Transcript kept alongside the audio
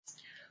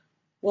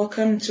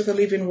Welcome to the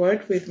Living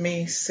Word with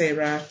me,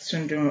 Sarah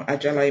Tundu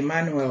Ajala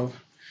Emmanuel.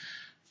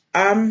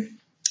 I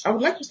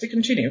would like us to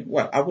continue.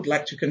 Well, I would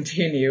like to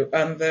continue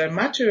on the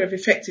matter of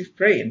effective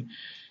praying,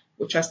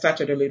 which I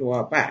started a little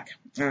while back.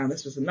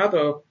 This was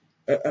another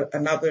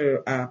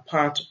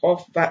part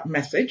of that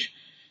message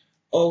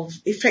of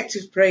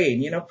effective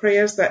praying.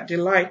 Prayers that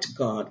delight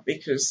God.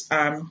 Because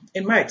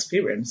in my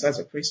experience as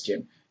a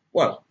Christian,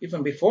 well,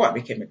 even before I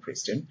became a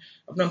Christian,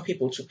 I've known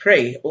people to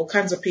pray. All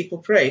kinds of people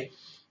pray.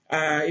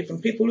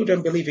 Even people who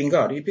don't believe in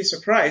God. You'd be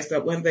surprised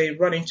that when they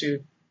run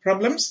into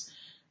problems,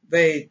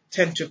 they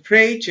tend to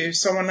pray to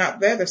someone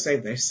out there. They say,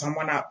 there's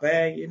someone out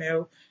there,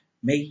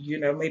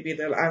 maybe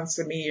they'll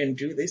answer me and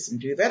do this and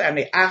do that. And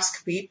they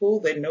ask people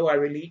they know are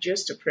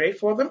religious to pray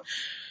for them.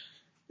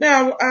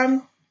 Now,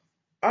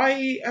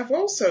 I have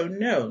also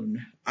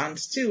known and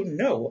still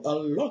know a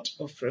lot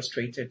of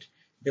frustrated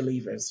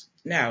believers.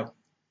 Now,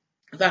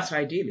 that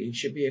ideally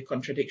should be a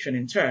contradiction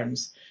in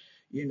terms,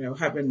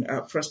 having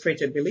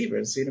frustrated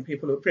believers,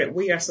 people who pray.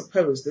 We are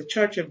supposed, the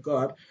Church of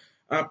God,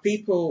 are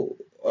people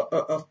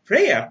of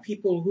prayer,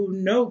 people who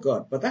know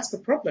God. But that's the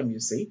problem, you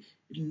see,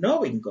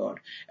 knowing God.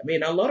 I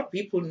mean, a lot of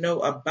people know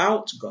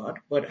about God,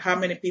 but how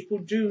many people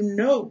do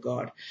know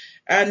God?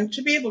 And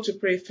to be able to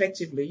pray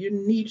effectively, you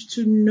need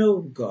to know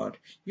God.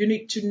 You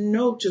need to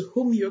know to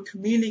whom you're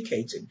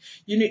communicating.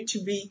 You need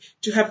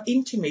to have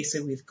intimacy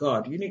with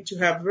God. You need to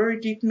have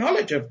very deep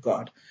knowledge of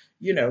God.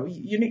 You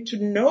need to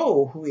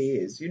know who he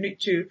is. You need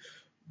to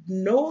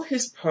know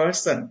his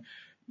person.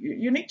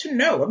 You need to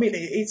know. I mean,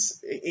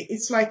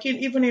 it's like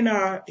even in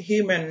our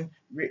human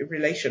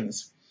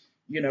relations,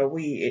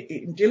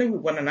 in dealing with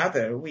one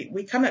another,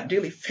 we cannot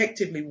deal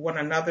effectively with one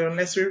another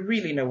unless we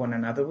really know one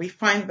another. We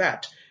find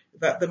that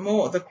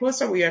the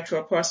closer we are to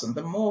a person,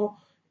 the more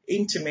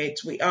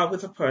intimate we are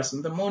with a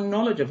person, the more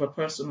knowledge of a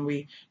person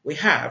we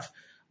have,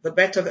 the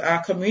better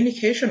our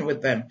communication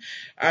with them.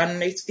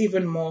 And it's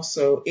even more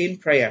so in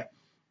prayer.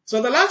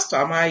 So the last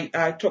time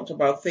I talked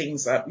about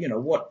things that,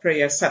 what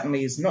prayer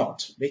certainly is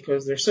not,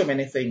 because there's so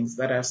many things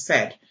that are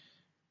said,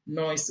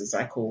 noises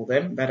I call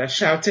them, that are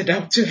shouted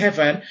up to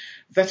heaven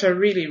that are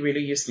really,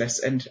 really useless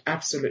and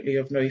absolutely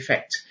of no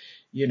effect,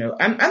 and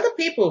the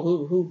people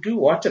who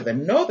do utter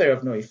them know they're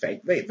of no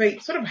effect. They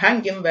sort of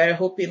hang in there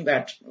hoping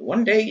that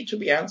one day it will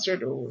be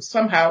answered or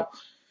somehow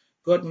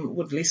God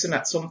would listen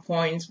at some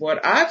point.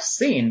 What I've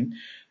seen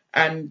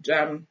and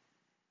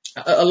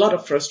a lot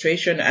of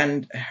frustration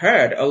and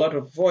heard a lot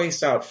of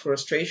voiced out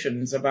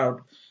frustrations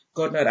about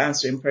God not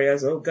answering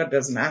prayers. Oh, God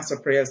doesn't answer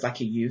prayers like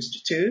he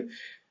used to.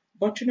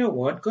 But you know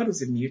what? God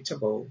is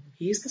immutable.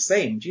 He is the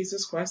same.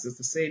 Jesus Christ is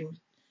the same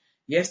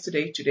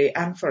yesterday, today,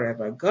 and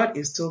forever. God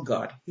is still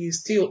God. He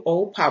is still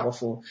all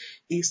powerful.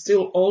 He's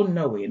still all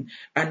knowing,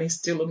 and he's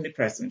still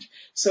omnipresent.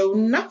 So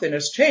nothing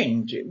has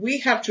changed. We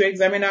have to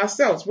examine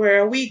ourselves.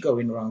 Where are we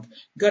going wrong?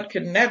 God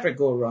can never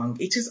go wrong.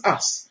 It is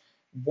us.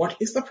 What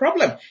is the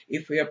problem?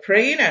 If we are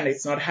praying and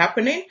it's not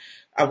happening,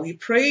 are we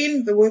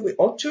praying the way we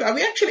ought to? Are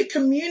we actually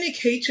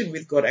communicating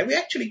with God? Are we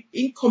actually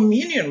in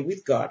communion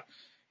with God?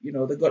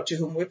 The God to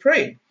whom we're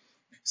praying.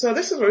 So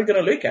this is what we're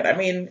going to look at. I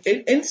mean,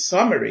 in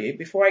summary,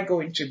 before I go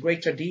into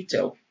greater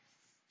detail,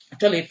 I'll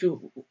tell you a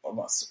few of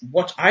us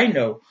what I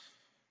know,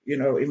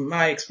 in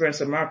my experience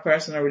and my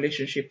personal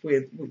relationship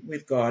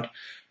with God,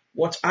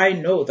 what I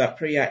know that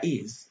prayer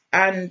is.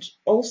 And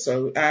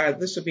also,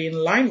 this will be in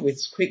line with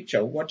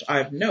scripture, what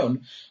I've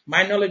known.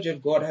 My knowledge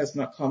of God has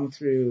not come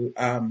through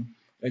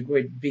a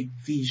great big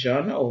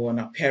vision or an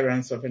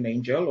appearance of an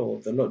angel, or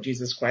the Lord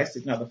Jesus Christ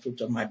is not at the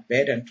foot of my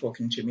bed and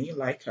talking to me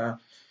like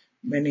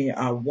many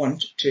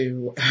want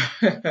to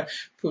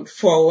put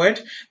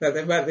forward, that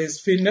they've had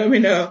these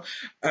phenomenal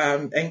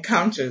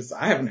encounters.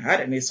 I haven't had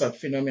any such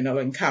phenomenal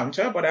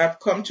encounter, but I've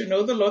come to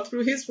know the Lord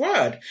through his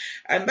word.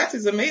 And that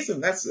is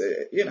amazing. That's,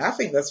 I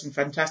think that's a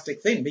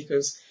fantastic thing,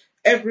 because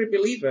every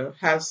believer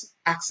has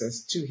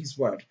access to his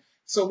word.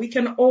 So we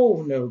can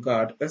all know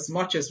God as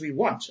much as we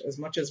want, as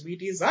much as we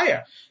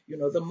desire.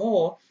 The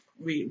more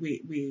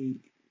we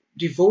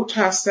devote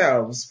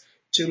ourselves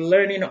to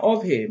learning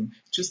of him,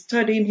 to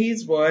studying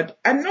his word,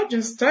 and not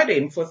just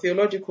studying for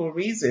theological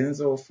reasons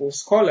or for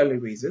scholarly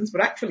reasons,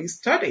 but actually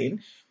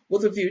studying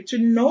with a view to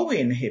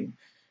knowing him,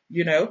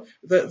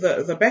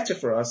 the better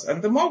for us.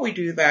 And the more we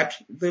do that,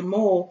 the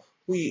more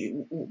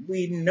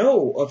we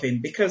know of him,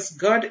 because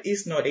God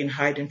is not in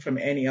hiding from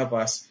any of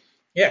us.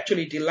 He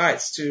actually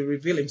delights to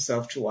reveal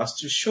himself to us,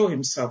 to show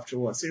himself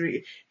to us.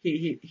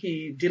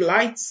 He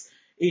delights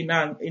in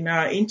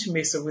our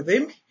intimacy with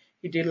him.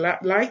 He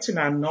delights in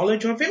our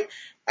knowledge of him.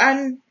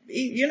 And,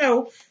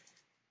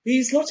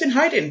 he's not in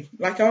hiding.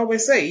 Like I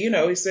always say,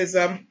 he says,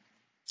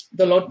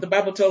 the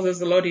Bible tells us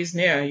the Lord is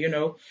near,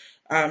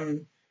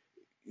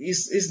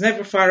 he's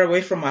never far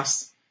away from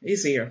us.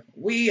 He's here.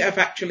 We have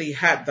actually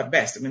had the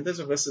best. I mean, those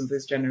of us in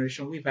this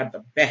generation, we've had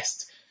the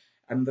best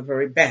and the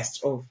very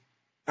best of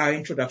our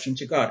introduction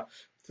to God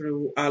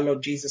through our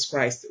Lord Jesus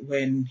Christ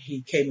when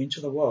he came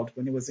into the world,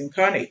 when he was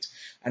incarnate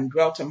and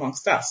dwelt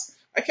amongst us.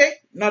 Okay,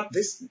 not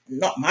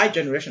my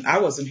generation. I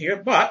wasn't here,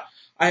 but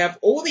I have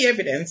all the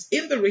evidence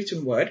in the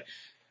written word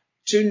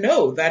to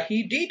know that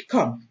he did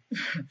come.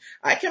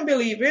 I can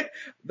believe it.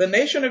 The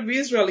nation of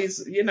Israel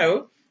is,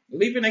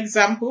 living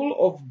example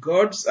of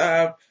God's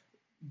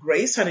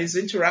grace and his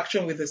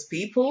interaction with his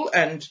people.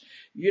 And,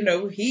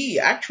 he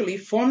actually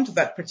formed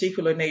that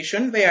particular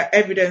nation. They are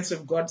evidence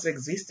of God's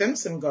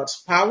existence and God's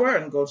power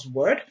and God's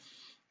word.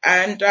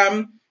 And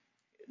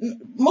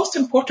most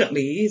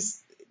importantly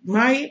is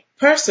my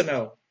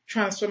personal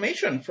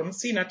transformation from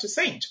sinner to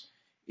saint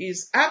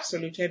is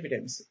absolute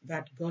evidence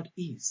that God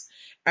is.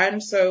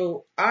 And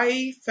so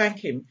I thank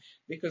him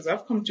because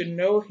I've come to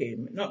know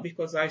him, not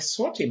because I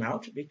sought him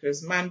out,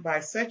 because man by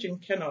searching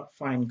cannot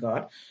find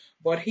God,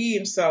 but he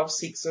himself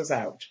seeks us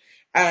out.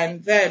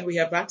 And then we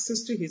have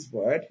access to his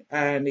word,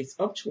 and it's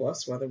up to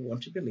us whether we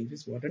want to believe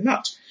his word or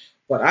not.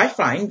 But I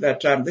find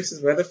that this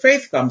is where the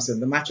faith comes in,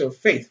 the matter of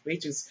faith,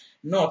 which is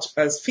not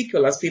as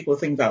fickle as people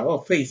think that,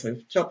 faith.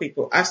 I tell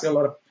people, ask a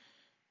lot of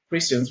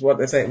Christians what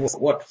they say,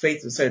 what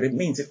faith is. So it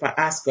means if I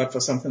ask God for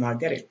something, I'll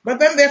get it. But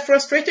then they're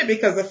frustrated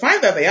because they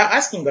find that they are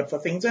asking God for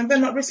things and they're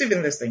not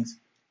receiving these things.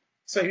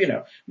 So,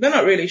 they're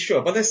not really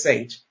sure, but they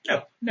say it.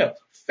 No.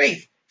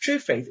 Faith, true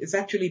faith, is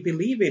actually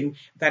believing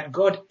that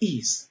God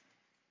is.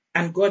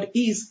 And God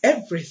is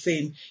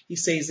everything he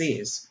says he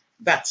is.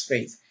 That's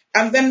faith.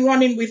 And then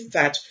running with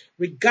that,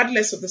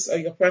 regardless of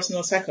your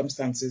personal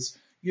circumstances,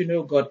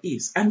 God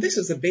is. And this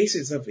is the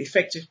basis of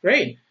effective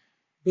praying.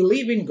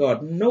 Believing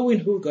God, knowing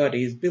who God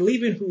is,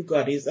 believing who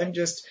God is, and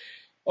just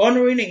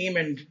honoring him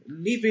and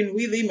living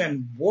with him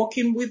and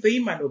walking with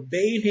him and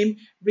obeying him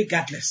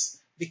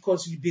regardless,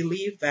 because you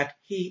believe that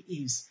he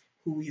is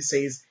who he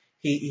says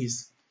he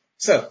is.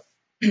 So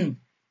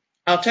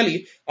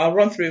I'll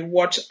run through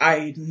what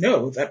I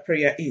know that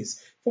prayer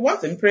is. For one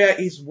thing, prayer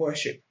is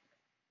worship.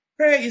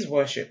 Prayer is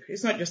worship.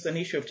 It's not just an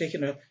issue of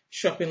taking a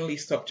shopping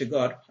list up to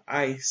God.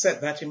 I said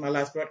that in my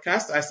last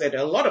broadcast. I said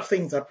a lot of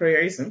things that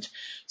prayer isn't.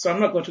 So I'm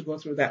not going to go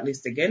through that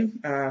list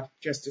again,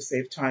 just to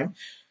save time.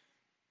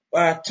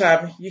 But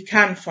you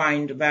can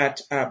find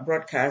that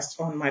broadcast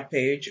on my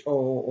page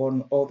or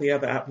on all the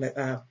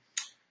other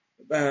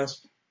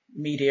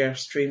media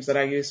streams that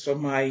I use for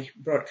my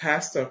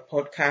broadcast or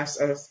podcast,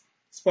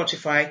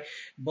 Spotify,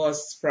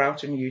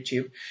 Buzzsprout, and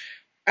YouTube.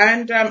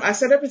 And I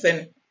said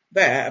everything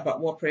there about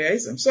what prayer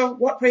is. And so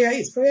what prayer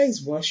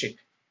is worship.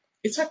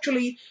 It's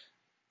actually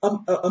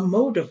a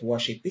mode of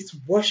worship. It's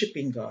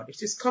worshiping God.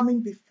 It is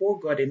coming before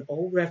God in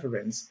all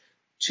reverence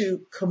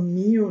to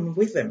commune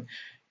with him,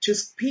 to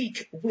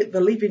speak with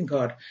the living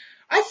God.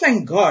 I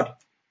thank God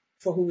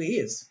for who he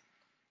is.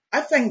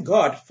 I thank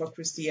God for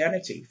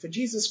Christianity, for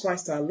Jesus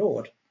Christ our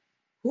Lord,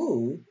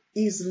 who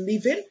is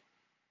living.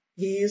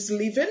 He is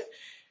living.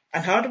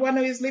 And how do I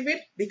know he's living?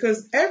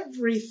 Because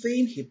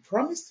everything he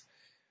promised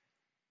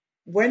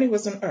when he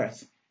was on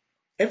earth,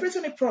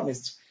 everything he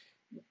promised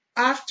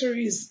after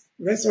his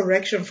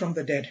resurrection from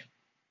the dead,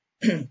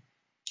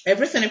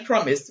 everything he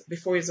promised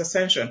before his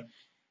ascension,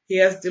 he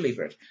has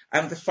delivered.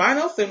 And the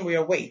final thing we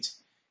await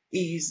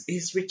is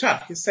his return,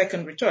 his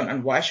second return.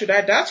 And why should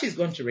I doubt he's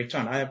going to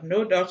return? I have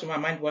no doubt in my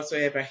mind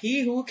whatsoever.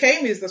 He who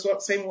came is the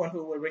same one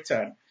who will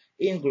return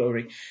in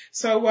glory.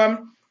 So,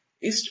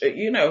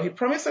 he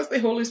promised us the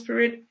Holy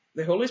Spirit.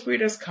 The Holy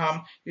Spirit has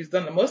come. He's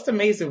done the most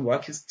amazing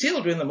work. He's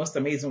still doing the most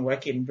amazing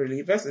work in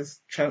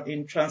believers,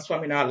 in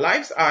transforming our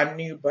lives, our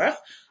new birth.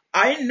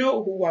 I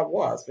know who I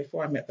was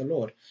before I met the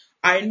Lord.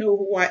 I know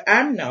who I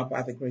am now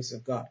by the grace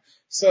of God.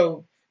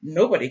 So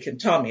nobody can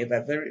tell me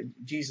that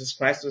Jesus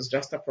Christ was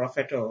just a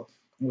prophet or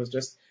was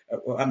just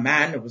a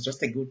man or was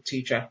just a good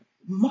teacher.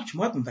 Much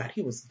more than that.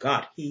 He was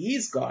God. He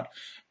is God.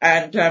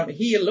 And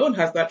he alone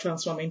has that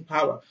transforming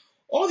power.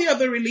 All the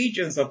other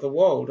religions of the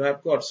world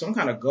have got some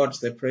kind of gods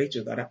they pray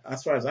to that,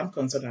 as far as I'm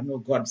concerned, are no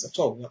gods at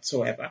all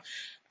whatsoever.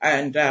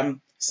 And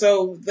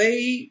so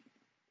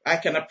I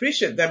can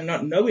appreciate them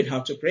not knowing how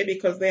to pray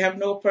because they have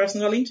no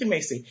personal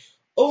intimacy.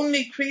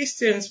 Only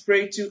Christians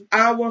pray to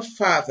our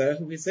Father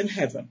who is in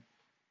heaven.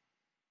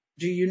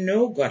 Do you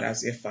know God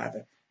as your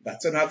Father?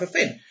 That's another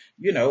thing.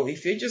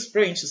 If you're just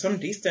praying to some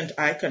distant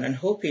icon and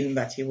hoping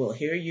that he will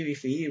hear you,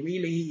 if he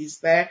really is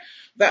there,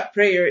 that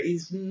prayer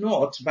is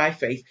not by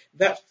faith.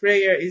 That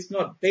prayer is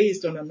not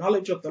based on a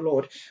knowledge of the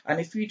Lord. And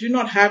if you do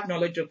not have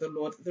knowledge of the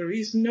Lord, there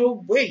is no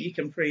way you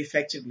can pray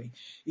effectively.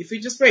 If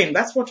you're just praying,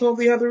 that's what all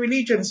the other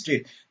religions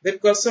do.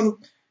 They've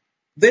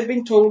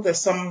been told there's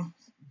some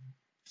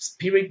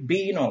spirit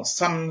being or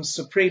some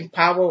supreme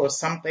power or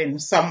something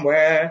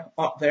somewhere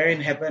up there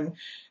in heaven.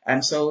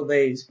 And so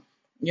they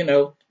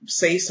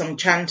say some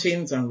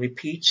chantings and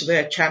repeat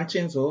their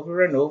chantings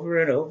over and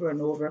over and over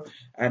and over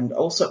and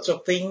all sorts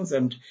of things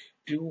and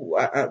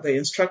they're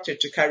instructed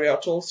to carry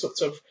out all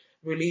sorts of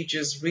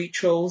religious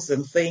rituals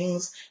and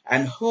things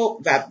and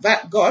hope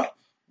that God,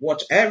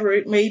 whatever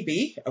it may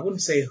be, I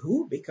wouldn't say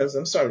who because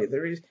I'm sorry,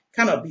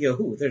 cannot be a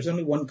who. There's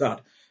only one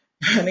God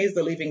and he's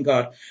the living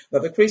God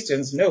that the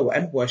Christians know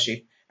and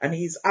worship and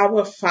he's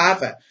our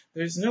Father.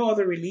 There's no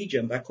other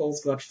religion that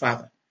calls God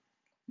Father.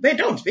 They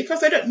don't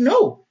because they don't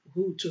know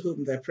to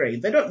whom they're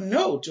praying. They don't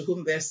know to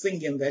whom they're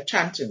singing their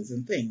chantings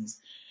and things.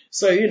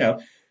 So,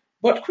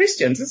 But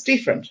Christians, it's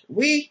different.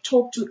 We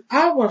talk to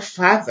our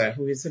Father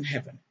who is in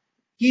heaven.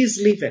 He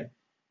is living.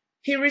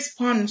 He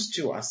responds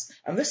to us.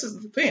 And this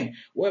is the thing,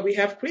 where we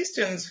have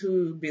Christians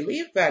who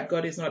believe that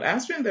God is not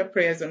answering their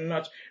prayers and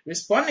not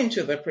responding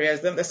to their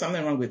prayers, then there's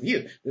something wrong with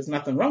you. There's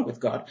nothing wrong with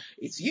God.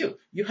 It's you.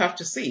 You have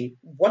to see,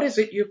 what is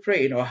it you're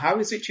praying, or how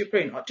is it you're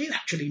praying? Or do you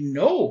actually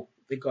know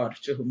the God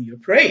to whom you're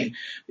praying?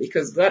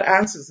 Because God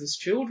answers his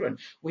children.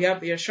 We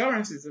have the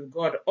assurances of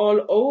God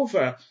all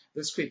over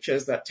the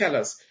scriptures that tell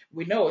us.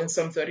 We know in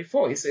Psalm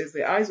 34, he says,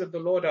 the eyes of the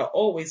Lord are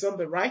always on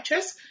the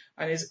righteous,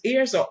 and his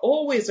ears are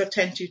always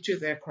attentive to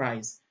their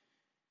cries.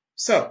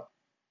 So,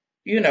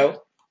 the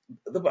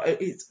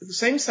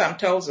same Psalm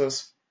tells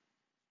us,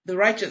 the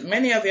righteous,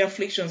 many are the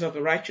afflictions of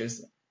the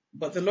righteous,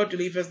 but the Lord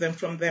delivers them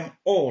from them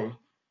all.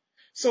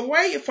 So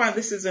where you find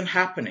this isn't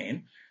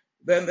happening,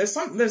 then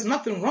there's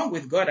nothing wrong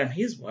with God and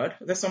his word.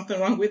 There's something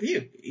wrong with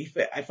you.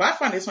 If I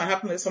find it's not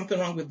happening, there's something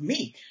wrong with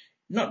me,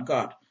 not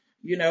God.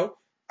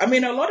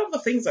 A lot of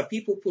the things that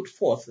people put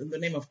forth in the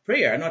name of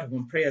prayer are not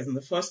even prayers in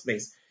the first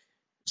place.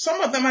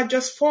 Some of them are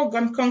just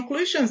foregone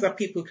conclusions that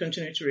people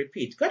continue to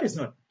repeat. God is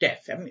not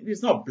deaf.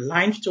 He's not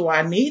blind to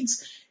our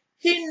needs.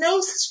 He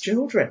knows his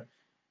children.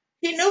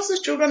 He knows his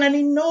children, and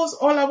he knows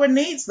all our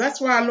needs. That's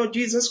why our Lord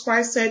Jesus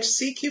Christ said,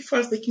 seek ye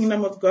first the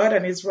kingdom of God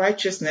and his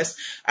righteousness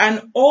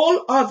and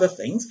all other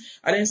things.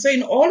 And in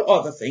saying all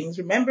other things,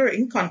 remember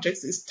in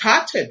context, it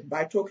started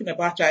by talking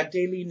about our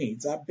daily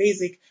needs, our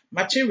basic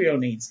material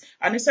needs.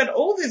 And he said,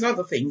 all these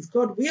other things,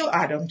 God will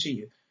add unto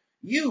you.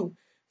 You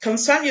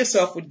concern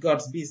yourself with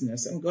God's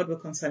business, and God will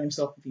concern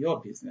himself with your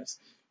business.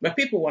 But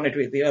people want to do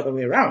it the other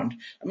way around.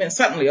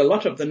 Certainly a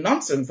lot of the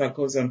nonsense that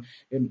goes on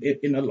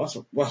in a lot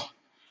of,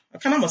 I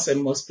can almost say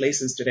most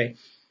places today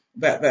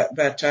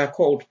that are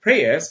called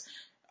prayers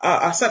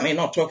are certainly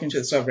not talking to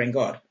the sovereign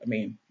God.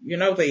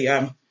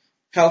 The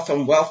health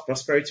and wealth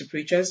prosperity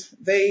preachers,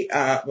 they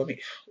are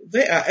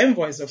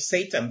envoys of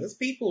Satan. These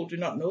people do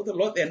not know the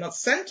Lord. They're not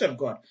sent of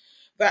God.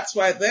 That's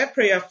why their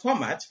prayer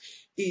format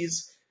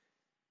is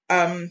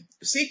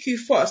seek you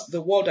first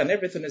the world and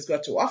everything it's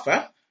got to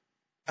offer,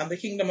 and the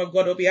kingdom of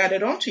God will be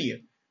added onto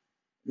you.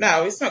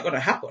 Now, it's not going to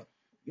happen.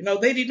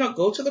 They did not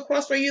go to the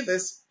cross for you.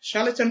 There's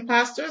charlatan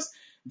pastors.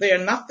 They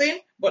are nothing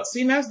but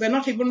sinners. They're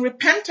not even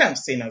repentant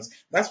sinners.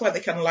 That's why they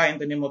can lie in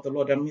the name of the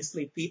Lord and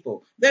mislead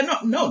people. They're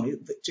not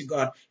known to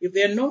God. If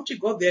they're known to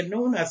God, they're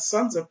known as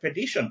sons of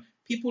perdition,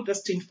 people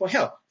destined for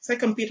hell.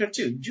 2 Peter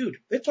 2, Jude,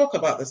 they talk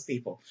about these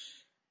people.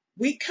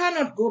 We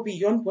cannot go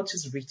beyond what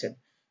is written.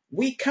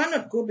 We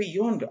cannot go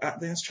beyond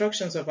the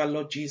instructions of our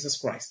Lord Jesus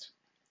Christ.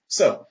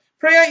 So,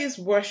 prayer is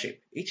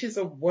worship. It is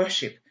a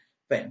worship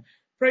thing.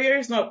 Prayer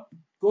is not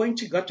going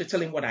to God to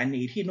tell him what I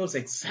need. He knows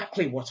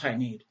exactly what I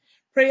need.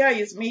 Prayer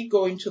is me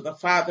going to the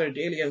Father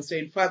daily and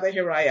saying, Father,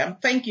 here I am.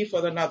 Thank you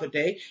for another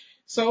day.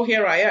 So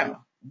here I am.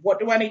 What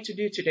do I need to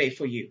do today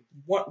for you?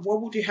 What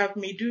would you have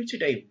me do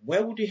today?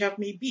 Where would you have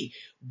me be?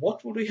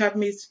 What would you have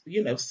me,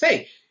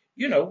 say?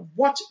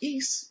 What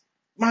is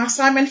my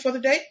assignment for the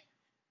day?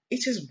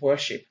 It is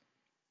worship.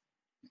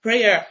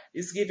 Prayer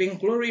is giving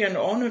glory and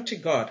honor to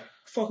God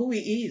for who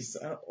he is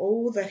and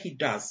all that he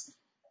does,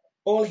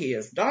 all he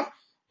has done,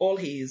 all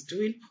he is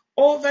doing,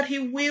 all that he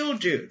will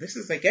do. This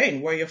is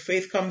again where your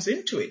faith comes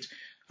into it.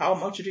 How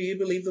much do you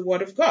believe the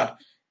word of God?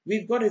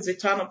 We've got his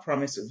eternal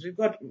promises. We've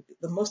got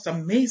the most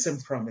amazing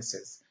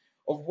promises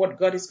of what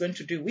God is going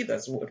to do with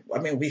us.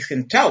 We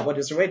can tell what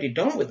is already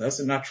done with us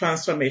in our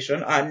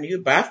transformation, our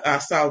new birth, our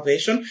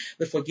salvation,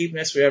 the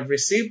forgiveness we have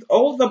received,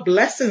 all the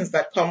blessings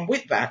that come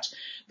with that.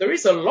 There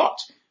is a lot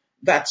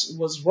that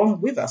was wrong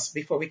with us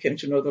before we came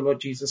to know the Lord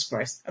Jesus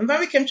Christ. And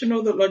then we came to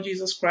know the Lord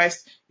Jesus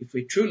Christ, if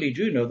we truly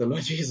do know the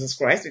Lord Jesus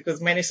Christ,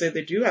 because many say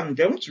they do and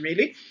don't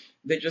really.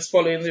 They just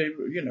follow in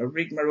the,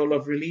 rigmarole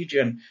of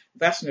religion.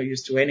 That's no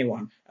use to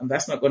anyone, and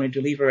that's not going to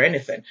deliver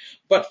anything.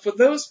 But for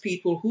those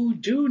people who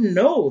do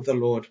know the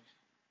Lord,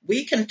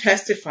 we can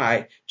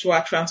testify to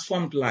our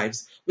transformed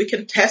lives. We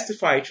can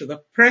testify to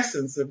the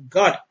presence of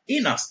God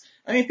in us.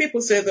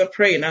 People say they're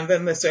praying and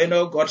then they say,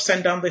 no, God,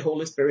 send down the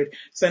Holy Spirit,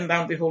 send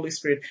down the Holy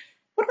Spirit.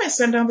 What do I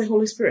send down the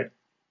Holy Spirit?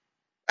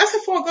 That's a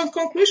foregone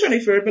conclusion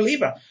if you're a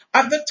believer.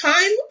 At the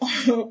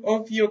time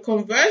of your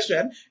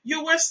conversion,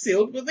 you were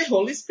sealed with the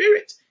Holy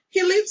Spirit.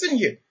 He lives in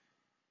you.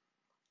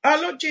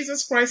 Our Lord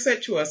Jesus Christ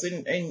said to us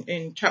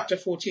in chapter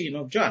 14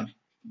 of John,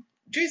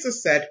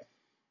 Jesus said,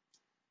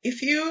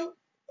 if you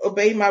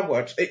obey my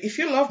words, if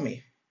you love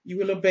me, you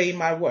will obey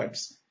my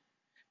words.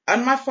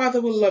 And my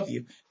Father will love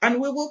you, and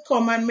we will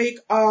come and make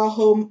our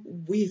home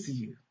with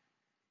you.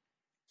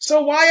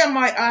 So why am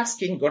I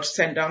asking God to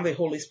send down the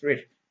Holy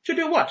Spirit? To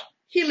do what?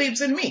 He lives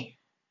in me.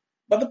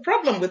 But the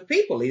problem with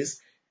people is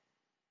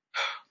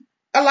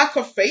a lack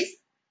of faith,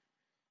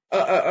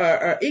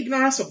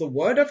 ignorance of the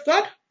Word of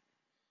God,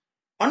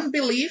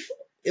 unbelief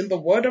in the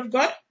Word of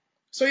God.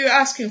 So you're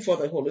asking for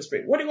the Holy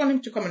Spirit. What do you want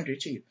him to come and do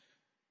to you?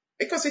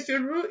 Because if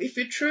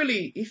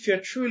you're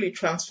truly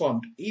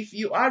transformed, if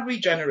you are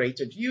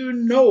regenerated, you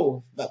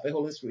know that the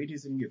Holy Spirit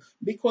is in you.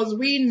 Because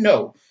we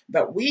know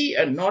that we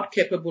are not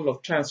capable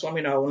of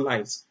transforming our own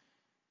lives.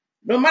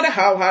 No matter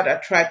how hard I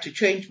tried to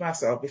change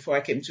myself before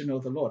I came to know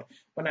the Lord,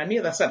 when I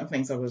knew that certain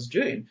things I was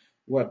doing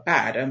were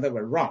bad and they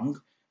were wrong,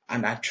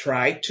 and I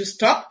tried to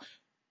stop,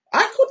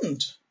 I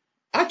couldn't.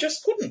 I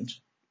just couldn't.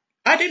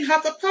 I didn't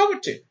have the power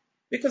to,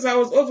 because I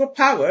was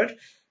overpowered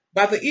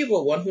by the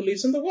evil one who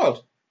lives in the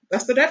world.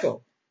 That's the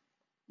devil,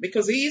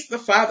 because he is the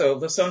father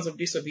of the sons of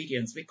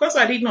disobedience. Because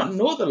I did not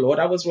know the Lord,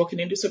 I was walking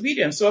in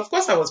disobedience. So of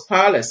course I was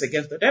powerless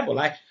against the devil.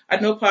 I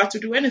had no power to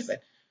do anything.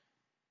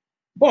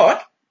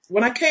 But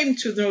when I came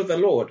to know the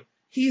Lord,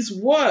 his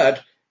word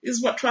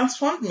is what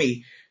transformed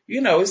me.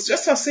 It's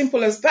just as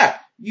simple as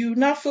that. You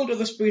now filled with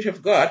the Spirit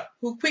of God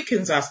who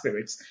quickens our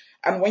spirits.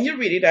 And when you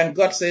read it and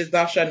God says,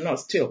 thou shalt not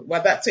steal,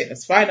 well, that's it.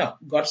 It's final.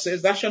 God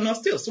says, thou shalt not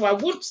steal. So I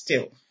won't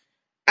steal.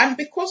 And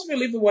because we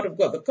live the word of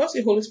God, because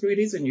the Holy Spirit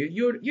is in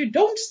you, you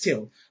don't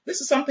steal. This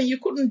is something you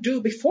couldn't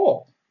do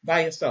before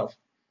by yourself.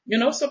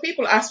 So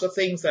people ask for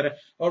things that are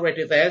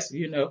already theirs.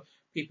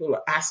 People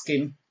are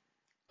asking,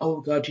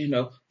 oh God,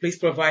 please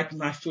provide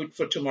my food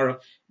for tomorrow.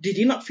 Did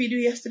he not feed you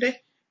yesterday?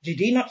 Did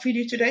he not feed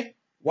you today?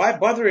 Why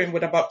bother him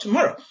with about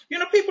tomorrow?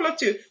 People are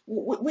too,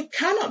 we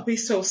cannot be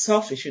so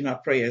selfish in our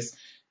prayers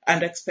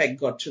and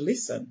expect God to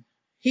listen.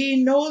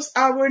 He knows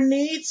our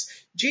needs.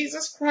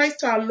 Jesus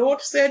Christ, our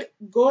Lord, said,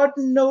 God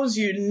knows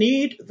you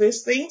need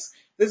these things.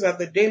 These are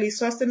the daily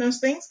sustenance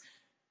things.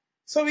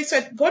 So he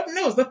said, God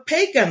knows the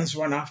pagans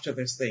run after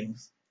these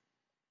things.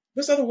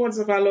 Those are the words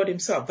of our Lord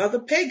himself, that the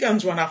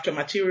pagans run after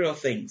material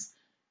things.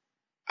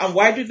 And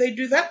why do they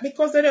do that?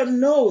 Because they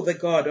don't know the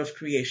God of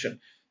creation.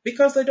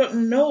 Because they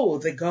don't know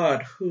the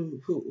God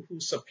who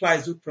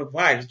supplies, who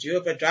provides,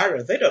 Jehovah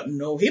Jireh. They don't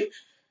know him.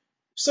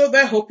 So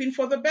they're hoping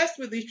for the best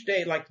with each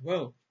day. Like,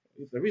 well,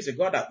 if there is a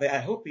God out there, I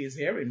hope he is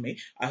hearing me.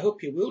 I hope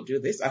he will do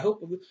this. I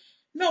hope he will.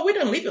 No, we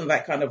don't live in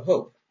that kind of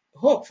hope.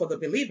 Hope for the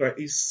believer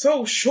is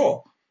so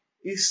sure,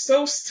 is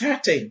so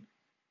certain.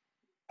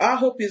 Our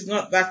hope is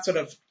not that sort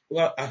of,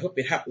 well, I hope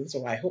it happens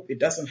or I hope it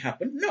doesn't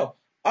happen. No,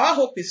 our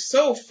hope is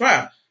so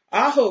firm.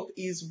 Our hope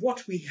is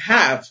what we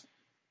have.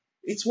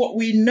 It's what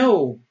we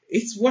know.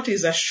 It's what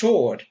is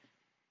assured.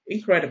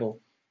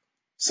 Incredible.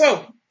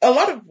 So a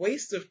lot of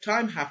waste of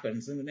time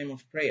happens in the name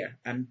of prayer.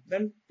 And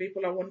then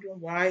people are wondering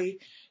why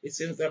it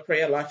seems their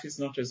prayer life is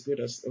not as good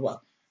as,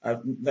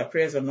 their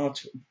prayers are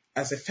not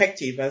as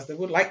effective as they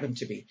would like them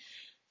to be.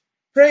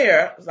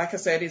 Prayer, like I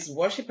said, is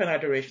worship and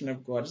adoration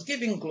of God. It's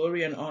giving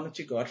glory and honor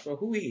to God for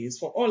who he is,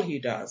 for all he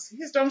does.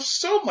 He's done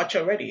so much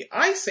already.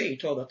 I say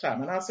it all the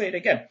time, and I'll say it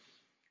again,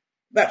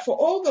 that for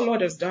all the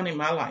Lord has done in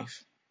my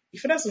life,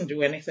 if he doesn't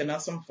do anything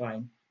else, I'm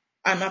fine.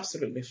 I'm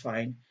absolutely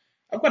fine.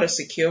 I've got a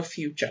secure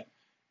future.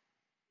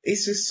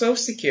 It's just so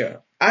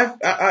secure. I've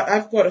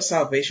got a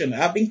salvation.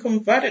 I've been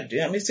converted.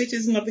 I'm a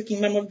citizen of the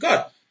kingdom of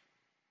God.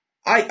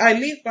 I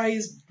live by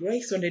his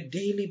grace on a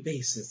daily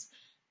basis.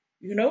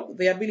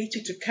 The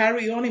ability to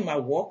carry on in my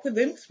walk with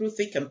him through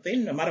thick and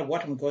thin, no matter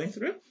what I'm going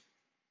through.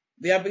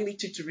 The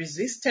ability to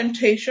resist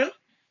temptation.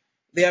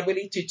 The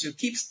ability to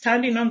keep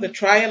standing on the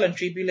trial and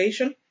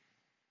tribulation.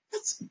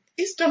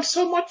 He's done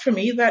so much for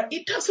me that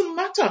it doesn't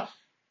matter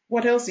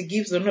what else he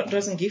gives or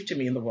doesn't give to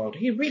me in the world.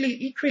 It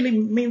really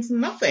means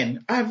nothing.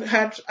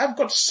 I've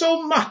got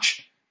so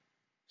much.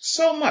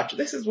 So much.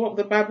 This is what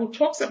the Bible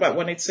talks about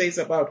when it says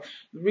about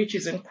the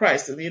riches in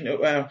Christ,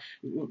 the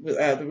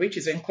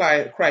riches in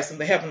Christ in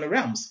the heavenly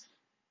realms,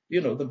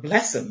 the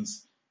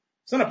blessings.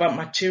 It's not about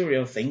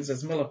material things,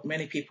 as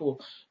many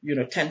people,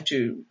 tend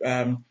to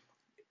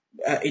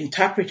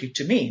interpret it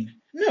to mean.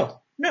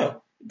 No.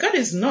 God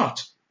is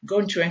not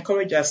going to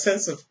encourage a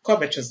sense of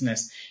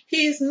covetousness.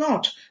 He is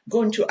not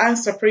going to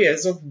answer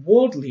prayers of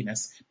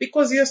worldliness,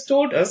 because he has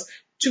told us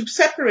to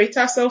separate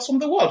ourselves from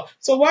the world.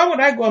 So why would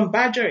I go and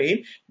badger him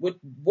with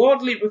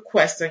worldly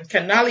requests and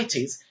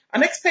carnalities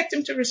and expect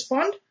him to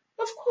respond?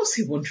 Of course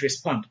he won't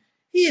respond.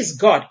 He is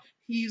God.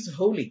 He is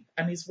holy,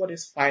 and his word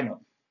is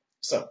final.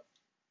 So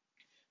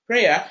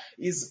prayer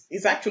is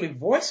actually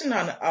voicing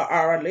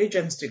our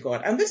allegiance to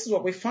God. And this is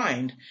what we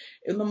find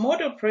in the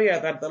model prayer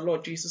that the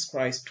Lord Jesus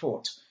Christ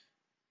taught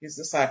his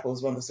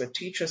disciples when they said,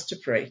 teach us to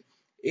pray.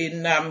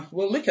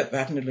 We'll look at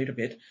that in a little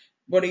bit.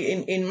 But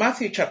in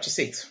Matthew chapter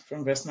 6,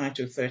 from verse 9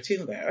 to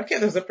 13 there, okay,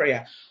 there's a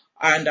prayer.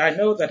 And I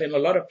know that in a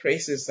lot of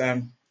places,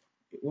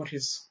 what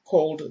is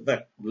called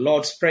the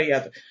Lord's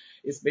Prayer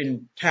is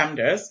been termed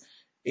as,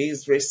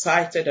 is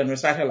recited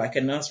like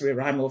a nursery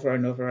rhyme over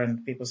and over,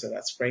 and people say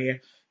that's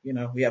prayer.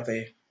 We have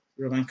the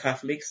Roman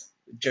Catholics,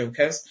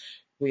 jokers,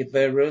 with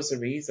their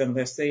rosaries, and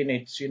they're saying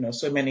it,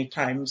 so many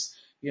times,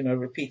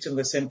 repeating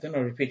the same thing,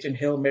 or repeating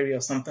Hail Mary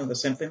or something, the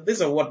same thing.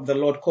 These are what the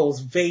Lord calls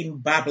vain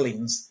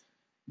babblings.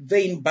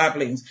 Vain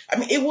babblings. I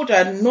mean, it would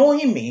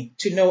annoy me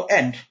to no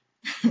end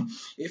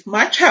if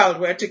my child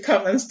were to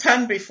come and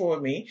stand before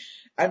me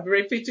and be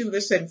repeating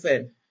the same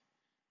thing.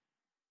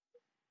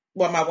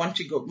 Mom, I want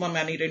to go. Mom,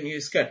 I need a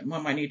new skirt.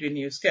 Mom, I need a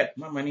new skirt.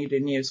 Mom, I need a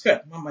new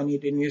skirt. Mom, I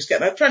need a new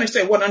skirt. I'm trying to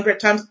say 100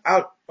 times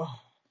out.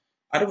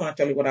 I don't want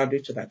to tell you what I'll do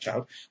to that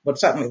child, but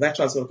certainly that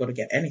child's not going to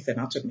get anything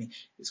out of me.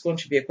 It's going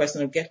to be a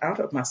question of get out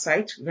of my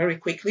sight very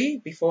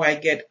quickly before I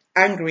get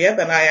angrier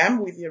than I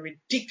am with your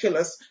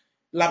ridiculous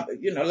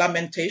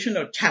lamentation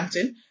or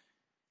chanting,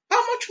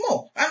 how much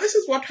more? And this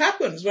is what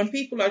happens when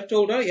people are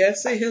told, oh yeah,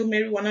 say Hail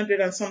Mary 100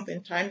 and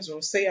something times,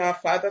 or say Our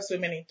Father so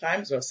many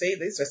times, or say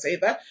this or say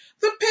that.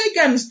 The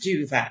pagans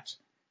do that.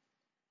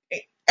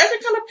 Every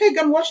kind of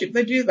pagan worship,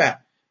 they do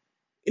that.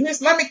 In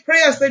Islamic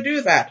prayers, they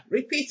do that,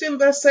 repeating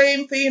the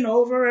same thing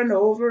over and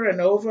over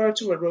and over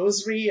to a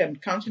rosary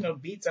and counting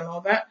of beads and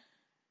all that.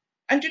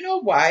 And you know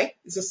why?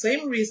 It's the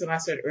same reason I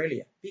said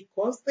earlier,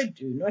 because they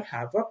do not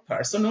have a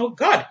personal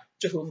God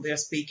to whom they're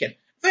speaking.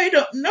 They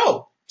don't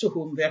know to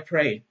whom they're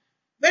praying.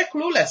 They're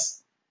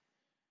clueless.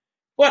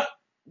 But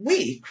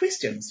we,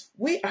 Christians,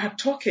 we are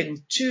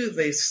talking to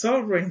the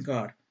sovereign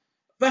God,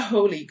 the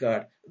holy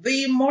God,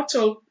 the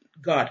immortal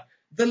God,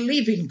 the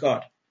living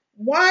God.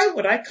 Why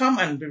would I come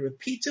and be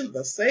repeating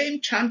the same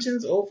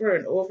chantings over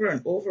and over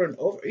and over and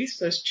over? It's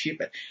so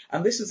stupid.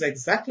 And this is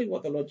exactly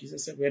what the Lord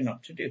Jesus said we're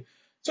not to do.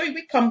 So if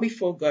we come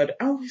before God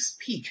and we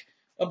speak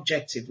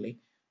objectively,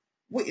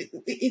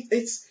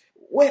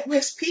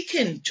 we're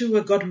speaking to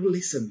a God who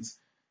listens.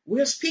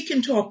 We're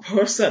speaking to a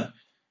person.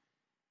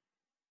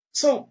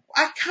 So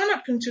I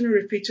cannot continue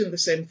repeating the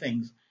same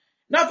things.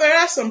 Now, there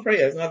are some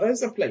prayers. Now,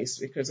 there's a place,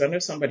 because I know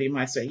somebody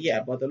might say,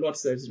 yeah, but the Lord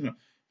says,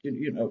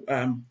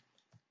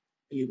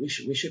 we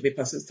should be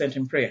persistent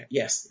in prayer.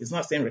 Yes, it's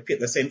not saying repeat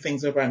the same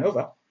things over and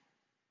over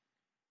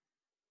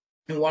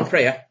in one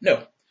prayer.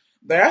 No,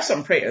 there are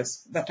some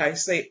prayers that I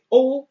say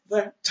all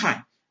the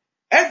time.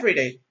 Every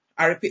day,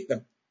 I repeat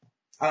them.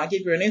 I'll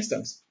give you an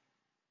instance.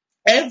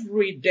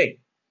 Every day,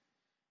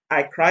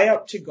 I cry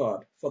out to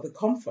God for the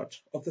comfort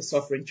of the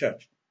suffering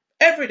church.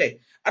 Every day.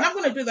 And I'm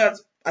going to do that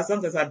as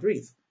long as I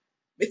breathe,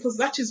 because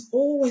that is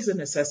always a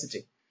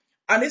necessity.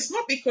 And it's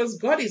not because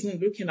God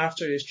isn't looking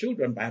after his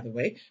children, by the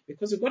way,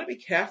 because we've got to be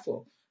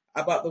careful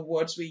about the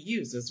words we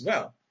use as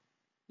well,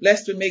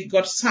 lest we make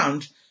God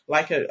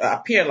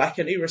appear like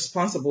an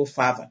irresponsible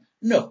father.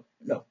 No.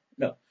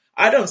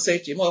 I don't say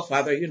to him, oh,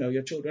 Father,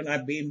 your children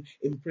are being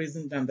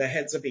imprisoned and their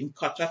heads are being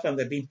cut off and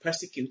they're being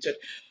persecuted.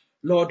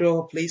 Lord,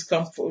 oh, please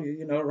come for,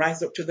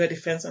 rise up to their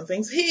defense and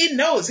things. He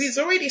knows. He's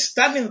already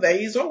standing there.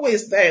 He's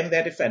always there in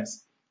their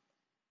defense.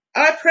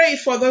 I pray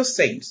for those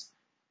saints.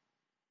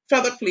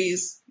 Father,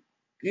 please,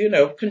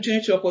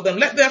 continue to uphold them.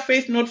 Let their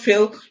faith not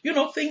fail.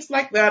 Things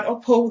like that.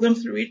 Uphold them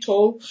through it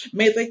all.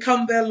 May they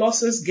count their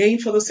losses gain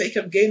for the sake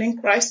of gaining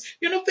Christ.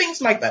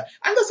 Things like that.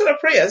 And those sort of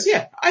prayers,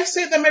 yeah, I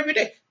say them every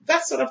day.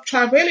 That sort of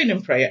travailing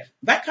in prayer,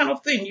 that kind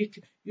of thing,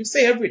 you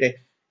say every day.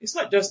 It's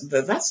not just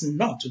that's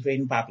not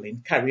vain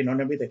babbling, carrying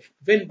on every day.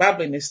 Vain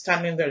babbling is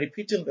standing there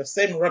repeating the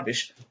same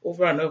rubbish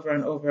over and over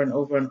and over and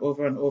over and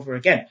over and over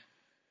again.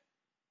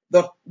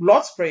 The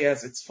Lord's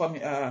Prayers, it's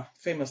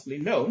famously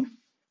known,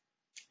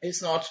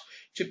 is not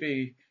to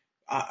be,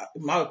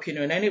 in my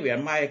opinion anyway,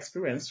 and my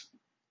experience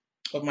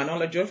of my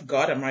knowledge of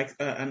God and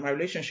my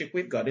relationship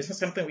with God. It's not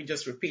something we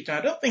just repeat.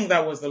 I don't think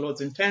that was the Lord's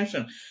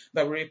intention,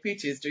 that we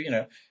repeat is to,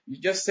 you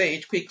just say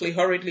it quickly,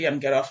 hurriedly, and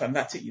get off, and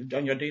that's it. You've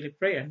done your daily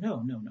prayer.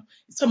 No.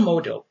 It's a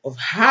model of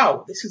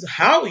how. This is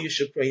how you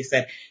should pray. He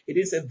said, it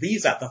is that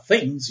these are the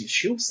things you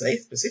should say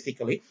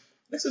specifically.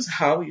 This is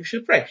how you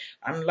should pray.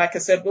 And like I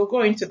said, we'll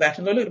go into that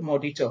in a little more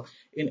detail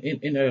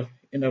in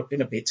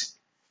a bit.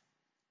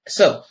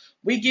 So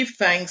we give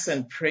thanks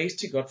and praise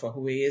to God for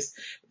who he is.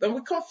 Then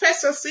we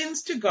confess our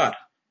sins to God.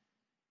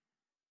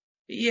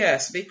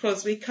 Yes,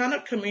 because we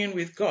cannot commune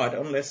with God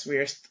unless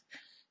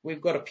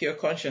we've got a pure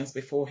conscience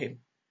before him.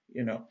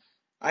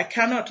 I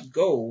cannot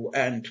go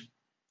and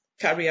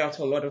carry out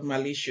a lot of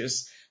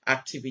malicious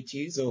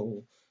activities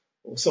or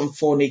some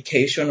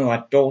fornication or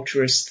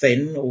adulterous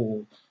thing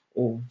or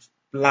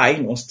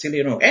lying or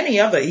stealing or any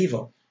other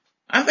evil,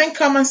 and then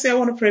come and say, I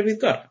want to pray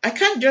with God. I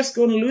can't just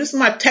go and lose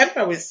my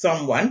temper with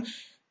someone,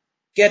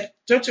 get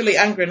totally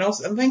angry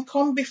and then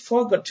come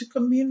before God to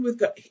commune with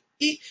God.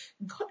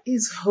 God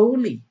is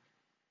holy.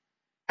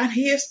 And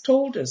he has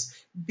told us,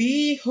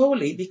 be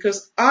holy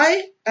because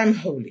I am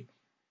holy.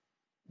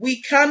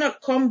 We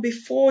cannot come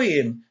before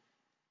him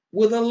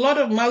with a lot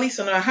of malice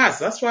in our hearts.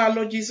 That's why our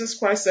Lord Jesus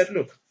Christ said,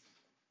 look,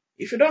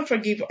 if you don't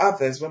forgive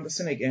others when they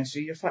sin against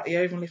you,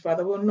 your Heavenly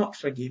Father will not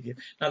forgive you.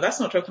 Now, that's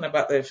not talking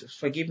about the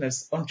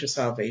forgiveness unto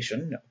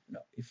salvation. No.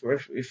 If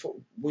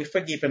we're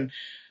forgiven,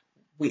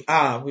 we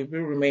will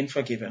remain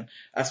forgiven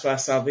as far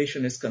as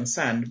salvation is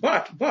concerned.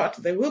 But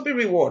there will be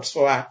rewards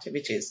for our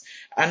activities.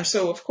 And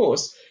so, of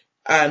course,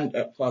 and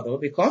there will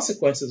be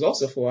consequences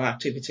also for our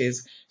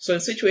activities. So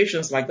in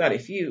situations like that,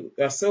 if you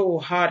are so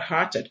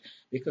hard-hearted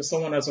because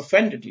someone has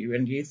offended you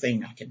and you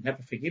think, I can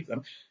never forgive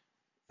them,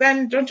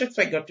 then don't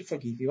expect God to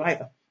forgive you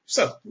either.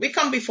 So we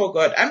come before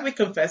God and we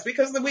confess,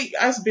 because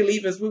as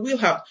believers, we will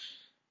have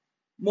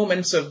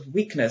moments of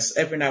weakness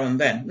every now and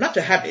then. Not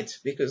a habit,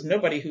 because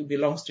nobody who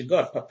belongs to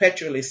God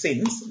perpetually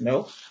sins.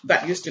 No,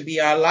 that used to be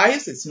our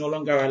lives. It's no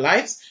longer our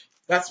lives.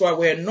 That's why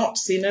we're not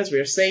sinners,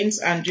 we're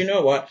saints. And you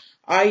know what?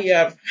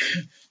 I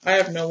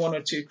have known one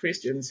or two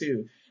Christians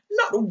who,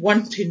 not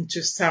wanting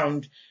to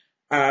sound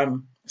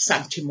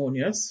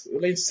sanctimonious,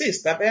 will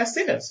insist that they are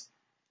sinners.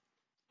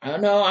 Oh,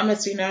 no, I'm a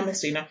sinner.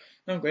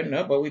 I'm going,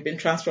 no, but we've been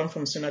transformed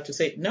from sinner to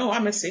say, no,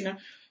 I'm a sinner.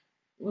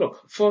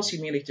 Look, false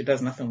humility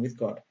does nothing with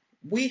God.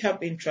 We have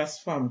been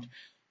transformed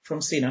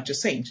from sinner to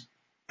saint.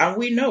 And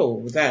we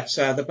know that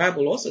the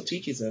Bible also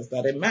teaches us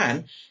that a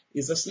man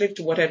is a slave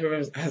to whatever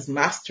has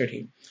mastered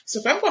him. So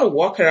if I'm going to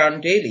walk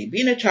around daily,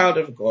 being a child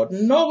of God,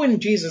 knowing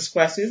Jesus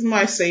Christ is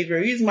my Savior,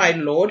 is my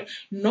Lord,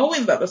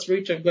 knowing that the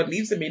Spirit of God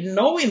lives in me,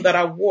 knowing that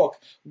I walk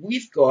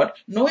with God,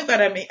 knowing that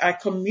I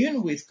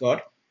commune with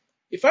God,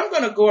 if I'm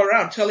going to go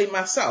around telling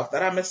myself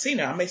that I'm a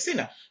sinner,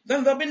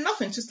 then there'll be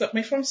nothing to stop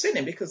me from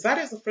sinning, because that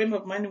is the frame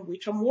of mind in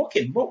which I'm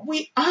walking. But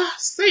we are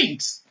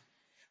saints.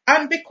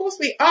 And because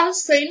we are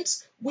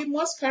saints, we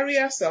must carry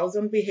ourselves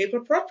and behave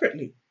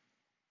appropriately.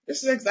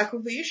 This is exactly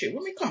the issue.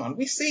 When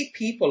we see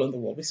people in the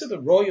world. We see the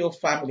royal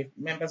family,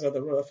 members of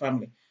the royal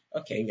family.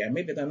 Okay, yeah,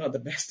 maybe they're not the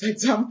best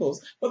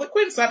examples, but the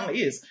Queen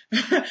certainly is.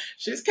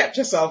 She's kept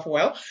herself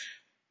well.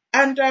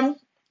 And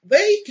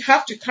they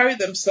have to carry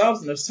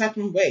themselves in a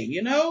certain way.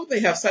 They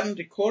have certain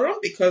decorum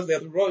because they're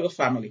the royal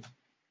family.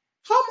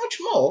 How much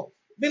more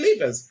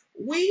believers?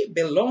 We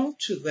belong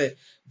to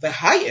the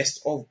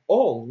highest of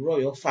all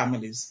royal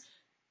families.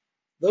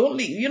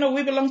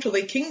 We belong to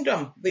the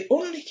kingdom, the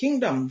only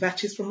kingdom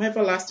that is from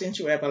everlasting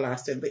to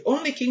everlasting, the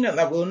only kingdom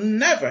that will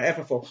never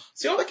ever fall.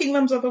 See, all the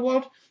kingdoms of the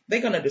world,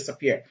 they're going to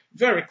disappear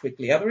very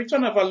quickly. At the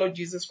return of our Lord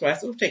Jesus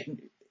Christ,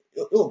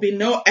 it'll be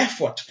no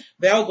effort.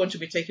 They're all going to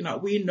be taken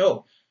out. We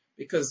know.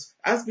 Because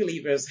as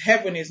believers,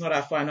 heaven is not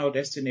our final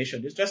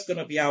destination. It's just going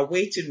to be our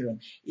waiting room.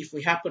 If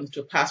we happen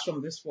to pass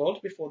from this world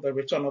before the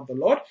return of the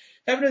Lord,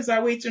 heaven is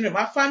our waiting room.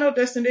 Our final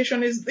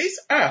destination is this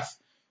earth.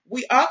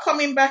 We are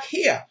coming back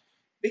here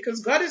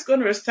because God is going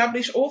to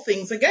establish all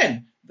things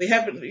again.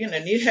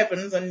 The new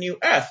heavens and new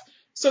earth.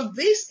 So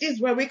this is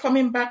where we're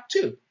coming back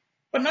to,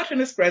 but not in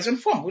its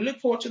present form. We look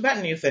forward to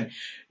that new thing.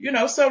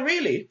 So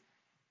really,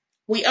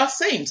 we are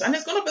saints, and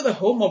it's going to be the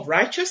home of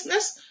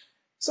righteousness.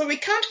 So we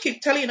can't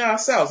keep telling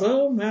ourselves,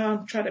 oh man,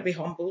 I'm trying to be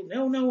humble.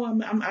 No,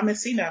 I'm a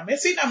sinner.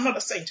 I'm not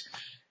a saint.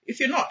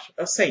 If you're not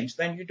a saint,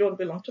 then you don't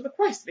belong to the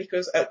Christ,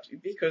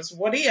 because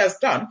what he has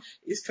done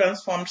is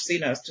transformed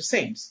sinners to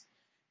saints.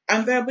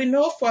 And there'll be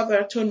no further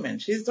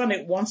atonement. He's done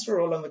it once for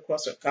all on the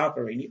cross of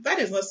Calvary. And if that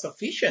is not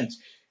sufficient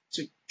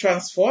to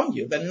transform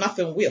you, then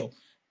nothing will,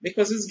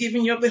 because he's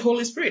giving you the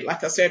Holy Spirit.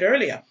 Like I said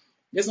earlier,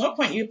 there's no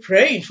point you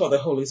praying for the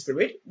Holy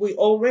Spirit. We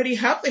already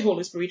have the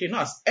Holy Spirit in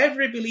us.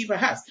 Every believer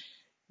has.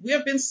 We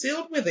have been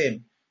sealed with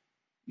him.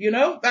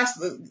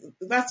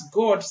 That's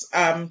God's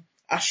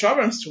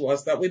assurance to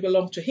us that we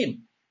belong to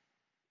him.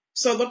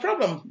 So the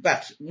problem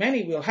that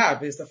many will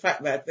have is the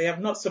fact that they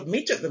have not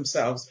submitted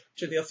themselves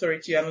to the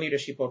authority and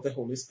leadership of the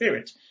Holy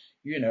Spirit.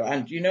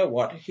 And you know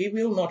what? He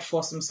will not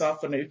force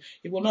himself on you.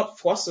 He will not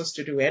force us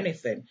to do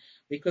anything,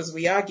 because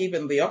we are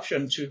given the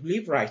option to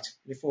live right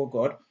before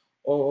God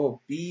or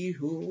be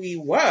who we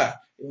were,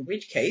 in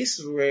which case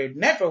we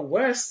never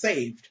were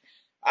saved.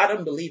 I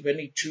don't believe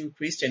any true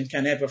Christian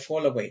can ever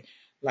fall away.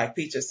 Like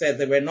Peter said,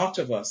 they were not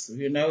of us.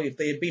 If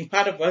they had been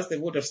part of us, they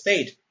would have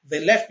stayed.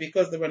 They left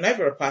because they were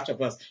never a part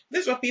of us.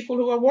 These were people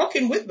who were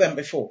walking with them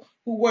before,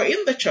 who were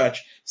in the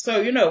church.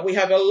 So, we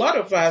have a lot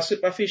of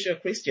superficial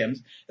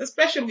Christians,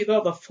 especially with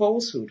all the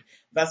falsehood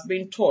that's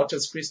being taught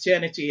as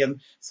Christianity and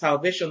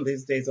salvation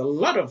these days. A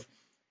lot of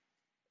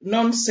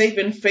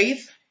non-saving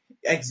faith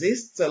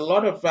exists. A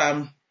lot of,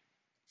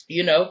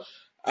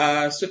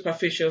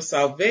 superficial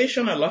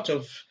salvation, a lot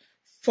of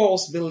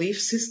false belief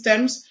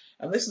systems.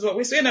 And this is what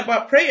we're saying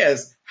about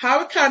prayers.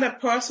 How can a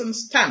person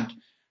stand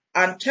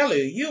and tell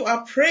you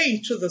are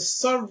praying to the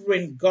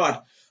sovereign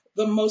God,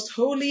 the most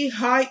holy,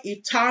 high,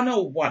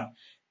 eternal one,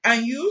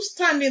 and you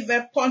standing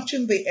there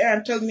punching the air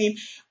and telling him,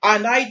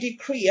 and I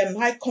decree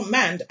and I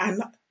command,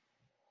 and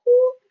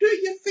who do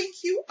you think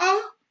you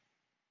are?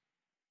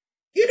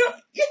 You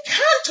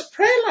can't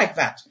pray like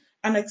that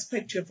and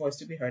expect your voice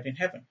to be heard in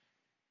heaven.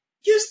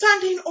 You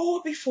stand in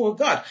awe before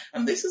God.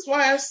 And this is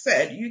why I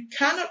said you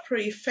cannot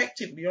pray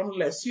effectively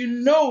unless you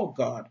know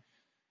God.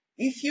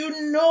 If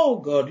you know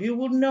God, you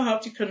will know how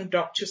to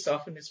conduct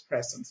yourself in his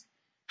presence.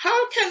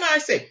 How can I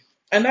say,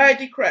 and I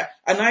declare,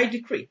 and I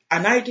decree,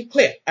 and I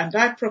declare, and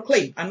I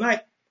proclaim,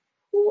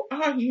 who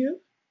are you?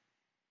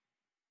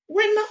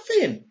 We're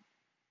nothing.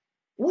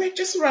 We're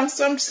just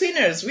ransomed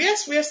sinners.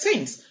 Yes, we are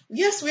saints.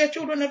 Yes, we are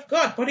children of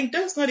God, but it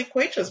does not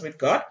equate us with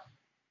God.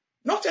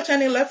 Not at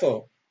any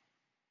level.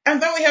 And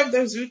then we have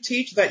those who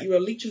teach that you are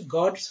little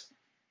gods,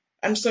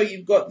 and so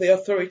you've got the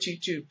authority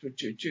to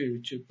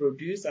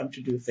produce and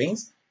to do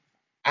things.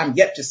 I'm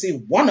yet to see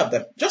one of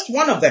them, just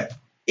one of them.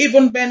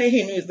 Even Benny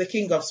Hinn, who is the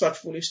king of such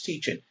foolish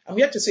teaching, I'm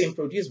yet to see him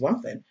produce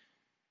one thing.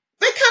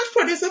 They can't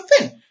produce a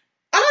thing. And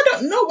I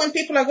don't know when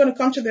people are going to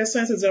come to their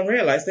senses and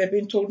realize they're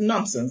being told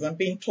nonsense and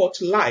being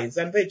taught lies,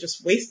 and they're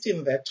just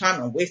wasting their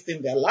time and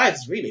wasting their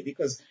lives, really,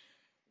 because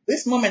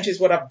this moment is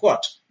what I've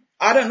got.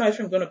 I don't know if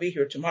I'm going to be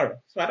here tomorrow.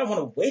 So I don't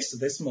want to waste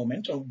this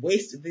moment or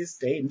waste this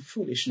day in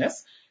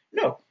foolishness.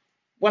 No.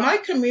 When I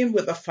commune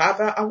with the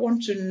Father, I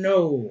want to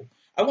know.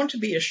 I want to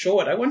be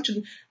assured. I want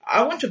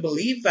to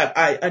believe that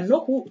I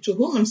know to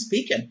whom I'm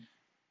speaking.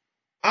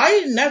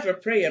 I never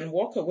pray and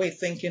walk away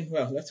thinking,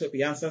 well, let's hope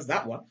he answers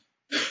that one.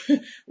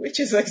 which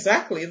is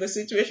exactly the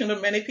situation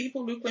of many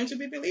people who claim to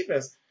be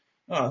believers.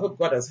 Oh, I hope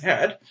God has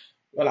heard.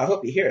 Well, I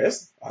hope he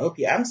hears. I hope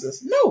he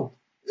answers. No,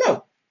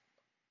 no.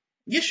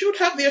 You should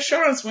have the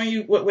assurance when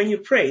you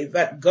pray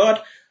that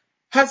God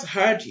has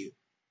heard you.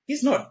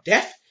 He's not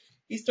deaf.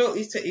 He's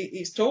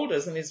told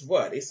us in his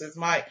word. He says,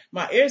 my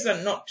ears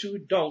are not too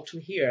dull to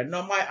hear,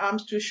 nor my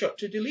arms too short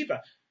to deliver.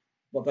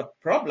 But the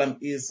problem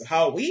is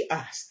how we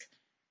ask.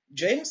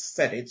 James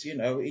said it,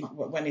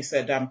 when he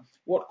said,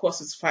 what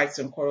causes fights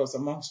and quarrels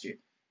amongst you?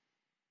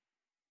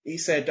 He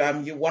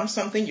said, you want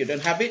something, you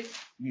don't have it,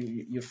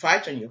 you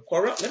fight and you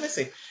quarrel. Let me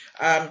see.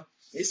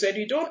 He said,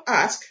 you don't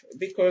ask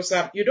because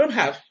you don't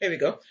have. Here we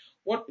go.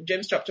 What,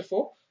 James chapter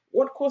 4?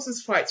 What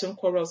causes fights and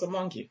quarrels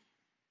among you?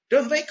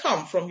 Don't they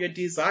come from your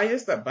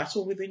desires that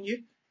battle within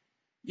you?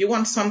 You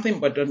want something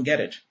but don't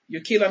get it.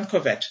 You kill and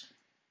covet,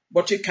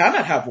 but you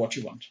cannot have what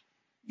you want.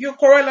 You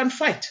quarrel and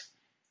fight.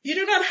 You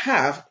do not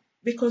have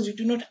because you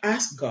do not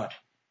ask God.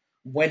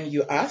 When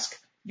you ask,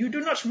 you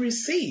do not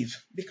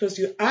receive because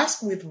you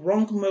ask with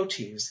wrong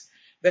motives,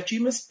 that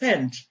you may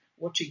spend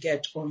what you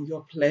get on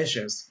your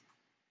pleasures.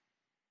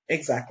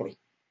 Exactly.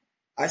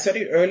 I said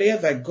it earlier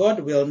that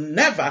God will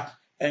never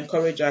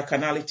encourage our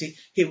carnality.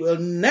 He will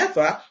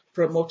never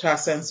promote our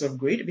sense of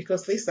greed,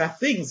 because these are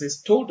things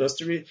he's told us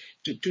to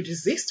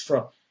desist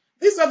from.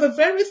 These are the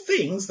very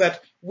things that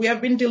we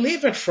have been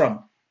delivered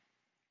from.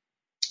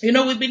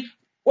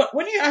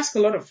 When you ask a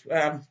lot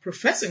of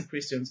professing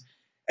Christians,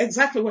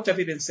 exactly what have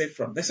you been saved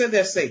from? They say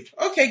they're saved.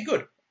 Okay,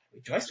 good. I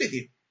rejoice with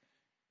you.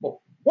 But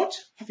what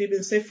have you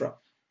been saved from?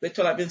 They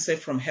tell I've been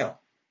saved from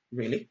hell.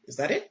 Really? Is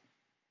that it?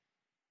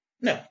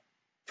 No.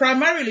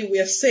 Primarily,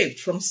 we are saved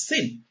from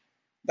sin.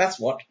 That's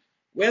what.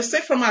 We are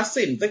saved from our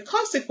sin. The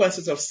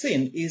consequences of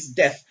sin is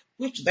death,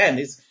 which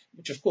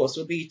of course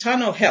will be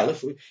eternal hell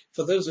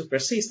for those who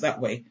persist that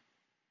way.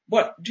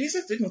 But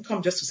Jesus didn't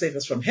come just to save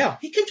us from hell.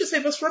 He came to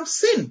save us from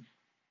sin.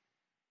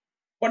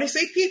 But you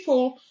see,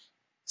 people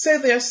say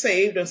they're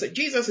saved and say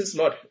Jesus is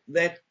Lord.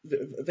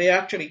 They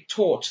actually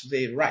taught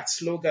the right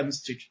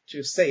slogans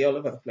to say all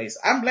over the place.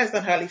 I'm blessed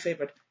and highly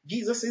favored.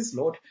 Jesus is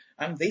Lord.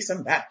 I'm this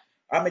and that.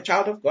 I'm a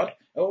child of God.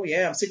 Oh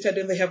yeah, I'm seated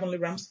in the heavenly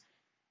realms.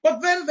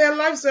 But then their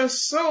lives are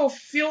so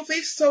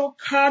filthy, so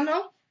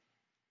carnal.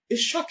 It's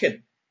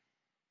shocking.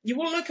 You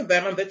will look at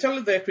them and they tell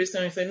you they're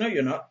Christian and you say, no,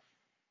 you're not.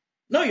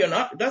 No, you're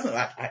not.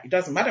 It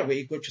doesn't matter where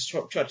you go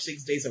to church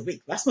 6 days a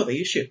week. That's not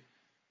the issue.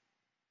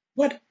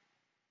 But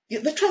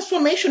the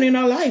transformation in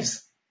our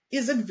lives,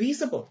 is it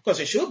visible? Because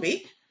it should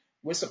be.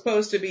 We're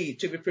supposed to be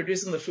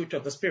producing the fruit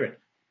of the Spirit.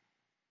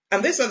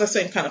 And these are the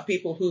same kind of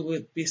people who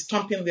would be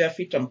stomping their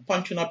feet and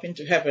punching up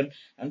into heaven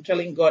and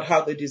telling God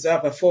how they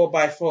deserve a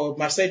 4x4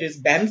 Mercedes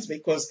Benz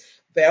because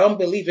their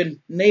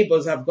unbelieving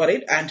neighbors have got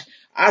it. And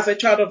as a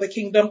child of the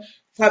kingdom,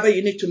 Father,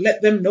 you need to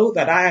let them know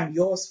that I am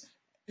yours.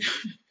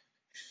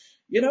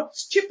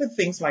 Stupid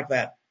things like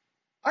that.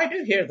 I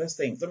do hear those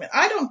things. I mean,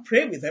 I don't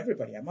pray with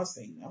everybody, I must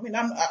say. I mean,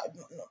 I'm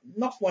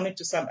not wanting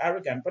to sound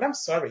arrogant, but I'm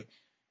sorry.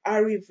 I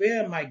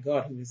revere my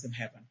God who is in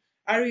heaven.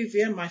 I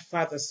revere my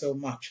Father so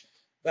much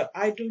that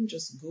I don't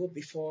just go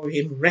before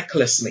him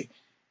recklessly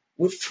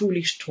with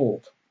foolish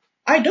talk.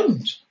 I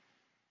don't.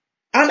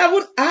 And I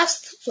would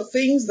ask for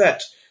things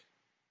that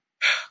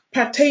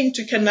pertain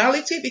to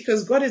carnality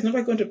because God is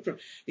never going to...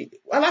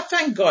 Well, I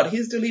thank God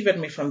he's delivered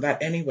me from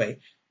that anyway.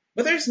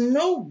 But there's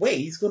no way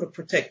he's going to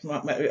protect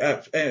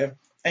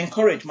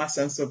encourage my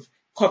sense of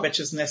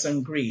covetousness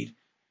and greed.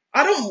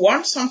 I don't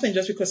want something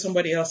just because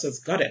somebody else has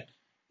got it.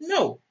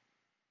 No.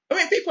 I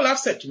mean, people have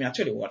said to me, I'll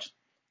tell you what.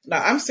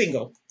 Now, I'm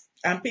single.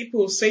 And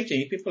people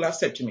have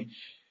said to me,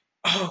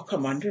 oh,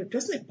 Commander,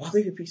 doesn't it bother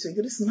you?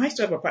 It's nice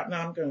to have a partner.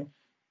 I'm going,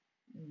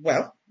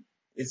 well,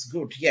 it's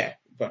good, yeah.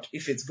 But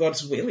if it's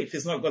God's will, if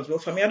it's not God's will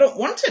for me, I don't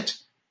want it.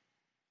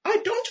 I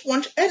don't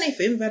want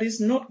anything that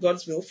is not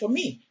God's will for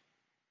me.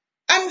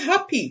 I'm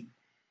happy.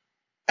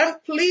 I'm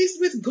pleased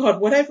with God,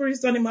 whatever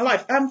he's done in my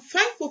life. I'm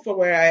thankful for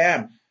where I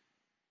am.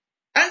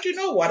 And you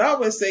know what? I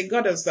always say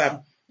God has,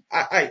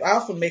 I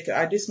often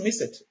I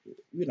dismiss it,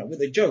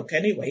 with a joke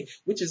anyway,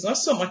 which is not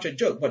so much a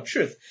joke, but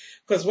truth.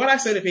 Because what I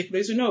say to people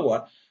is, you know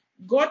what?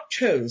 God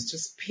chose to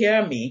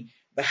spare me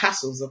the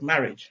hassles of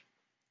marriage.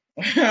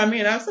 I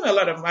mean, I've seen a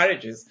lot of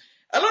marriages,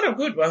 a lot of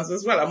good ones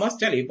as well, I must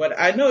tell you, but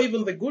I know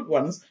even the good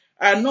ones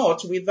are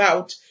not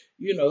without,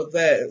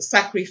 the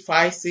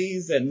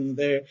sacrifices and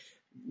the,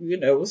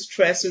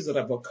 stresses that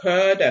have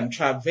occurred and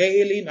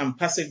travailing and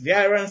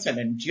perseverance and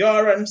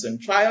endurance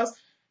and trials.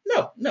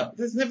 No,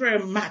 there's never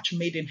a match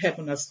made in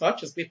heaven as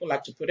such, as people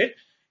like to put it.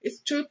 It's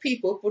two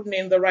people putting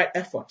in the right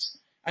efforts,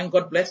 and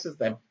God blesses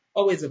them.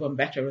 Always even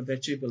better if they're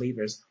two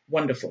believers.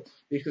 Wonderful,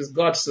 because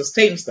God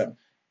sustains them.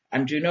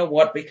 And you know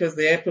what? Because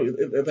they're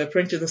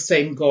praying to the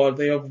same God,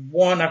 they have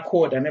one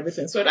accord and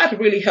everything. So that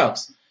really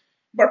helps.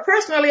 But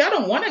personally, I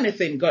don't want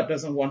anything God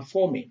doesn't want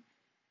for me.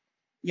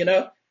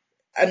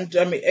 And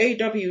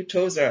A.W.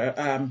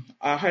 Tozer,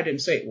 I heard him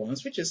say it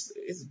once, which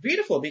is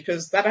beautiful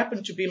because that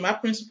happened to be my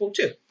principle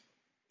too.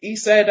 He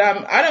said,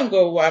 I don't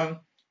go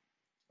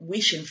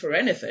wishing for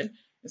anything.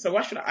 So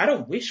why should I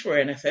don't wish for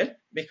anything,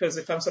 because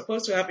if I'm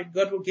supposed to have it,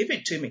 God will give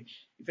it to me.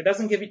 If He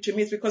doesn't give it to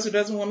me, it's because He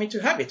doesn't want me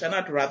to have it, and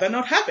I'd rather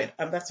not have it.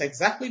 And that's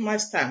exactly my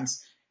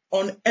stance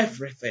on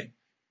everything.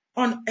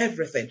 On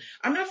everything.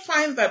 And I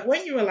find that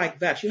when you are like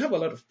that, you have a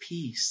lot of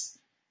peace.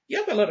 You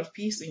have a lot of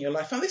peace in your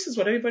life. And this is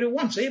what everybody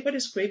wants.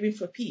 Everybody's craving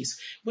for peace.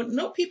 But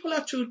no, people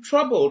are too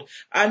troubled.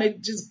 And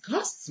it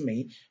disgusts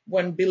me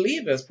when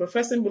believers,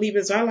 professing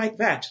believers, are like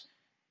that.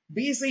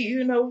 Busy,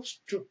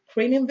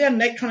 craning their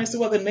neck, trying to see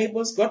what the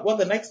neighbor's got, what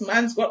the next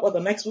man's got, what the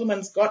next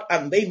woman's got,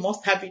 and they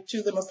must have it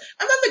too. And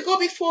then they go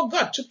before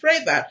God to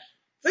pray that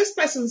this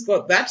person's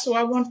got that, so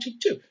I want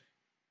it too.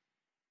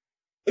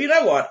 You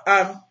know what?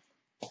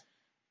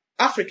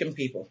 African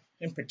people,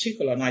 in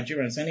particular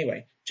Nigerians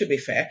anyway, to be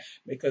fair,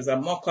 because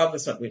I'm more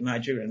conversant with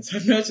Nigerians.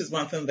 I've noticed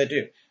one thing they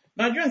do.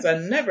 Nigerians are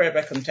never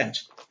ever content.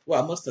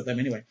 Well, most of them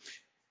anyway.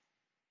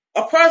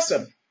 A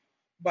person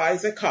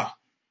buys a car.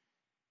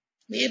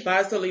 He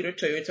buys the little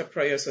Toyota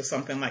Prius or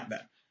something like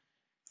that.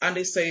 And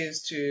he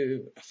says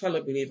to a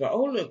fellow believer,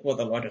 oh, look what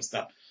the Lord has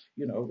done.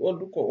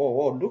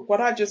 Look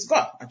what I just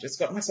got. I just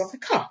got myself a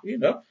car,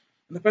 And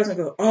the person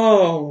goes,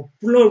 oh,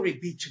 glory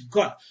be to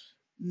God.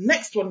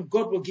 Next one,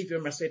 God will give you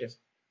a Mercedes.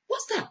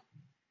 What's that?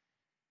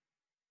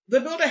 They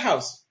build a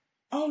house.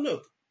 Oh,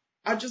 look,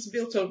 I just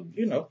built a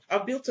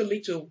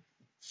little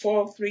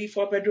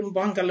 4-bedroom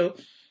bungalow.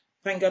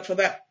 Thank God for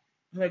that.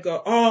 And they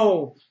go,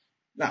 oh,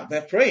 now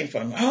they're praying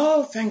for me.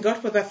 Oh, thank God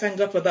for that. Thank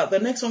God for that. The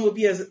next one will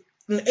be an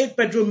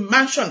 8-bedroom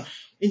mansion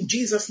in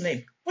Jesus'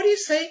 name. What do you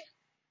say?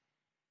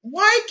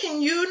 Why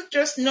can you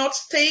just not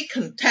stay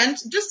content?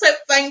 Just say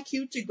thank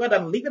you to God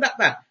and leave it at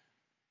that.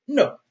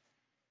 No.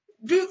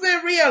 Do they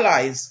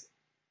realize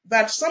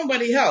that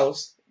somebody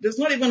else does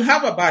not even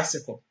have a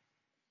bicycle?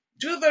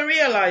 Do they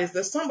realize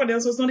that somebody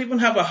else does not even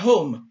have a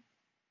home?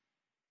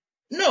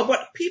 No,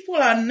 but people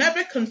are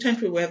never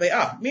content with where they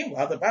are.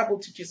 Meanwhile, the Bible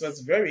teaches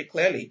us very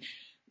clearly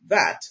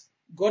that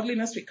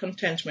godliness with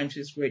contentment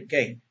is great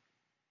gain.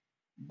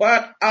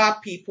 But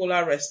our people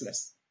are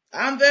restless.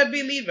 And they're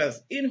believers.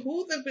 In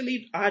who they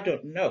believe, I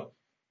don't know.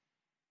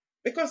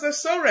 Because they're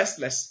so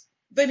restless.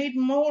 They need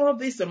more of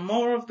this and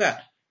more of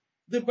that.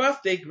 The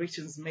birthday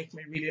greetings make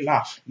me really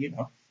laugh,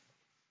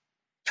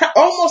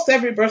 Almost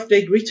every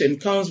birthday greeting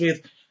comes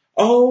with,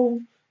 oh,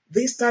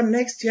 this time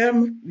next year,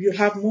 you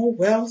have more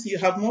wealth, you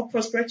have more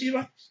prosperity.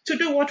 To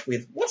do what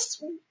with?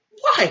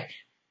 Why?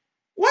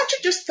 Why aren't you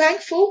just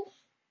thankful?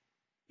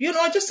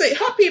 Just say,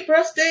 happy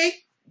birthday,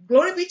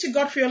 glory be to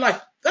God for your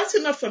life. That's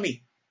enough for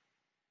me.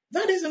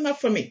 That is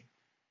enough for me.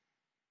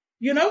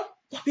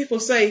 What people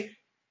say,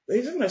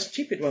 there's even a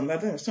stupid one.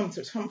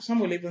 Some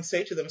will even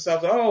say to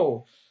themselves,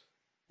 oh,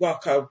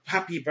 well,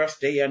 happy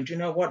birthday, and you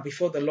know what?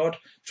 Before the Lord,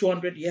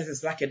 200 years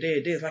is like a day.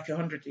 A day is like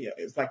 100 years.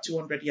 It's like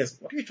 200 years.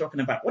 What are you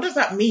talking about? What does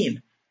that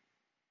mean?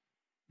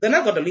 They're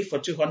not going to live for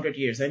 200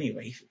 years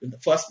anyway, in the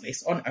first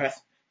place, on earth.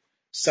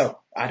 So,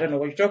 I don't know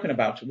what you're talking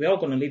about. We're all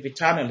going to live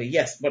eternally,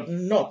 yes, but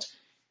not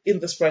in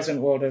this present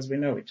world as we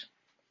know it.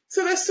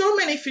 So there's so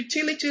many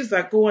futilities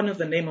that go on in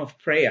the name of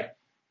prayer.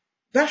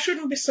 That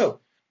shouldn't be so.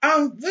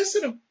 And this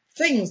sort of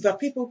things that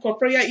people call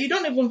prayer, you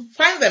don't even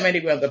find them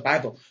anywhere in the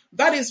Bible.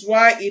 That is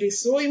why it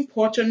is so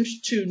important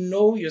to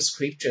know your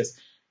scriptures.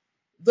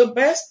 The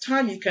best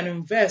time you can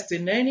invest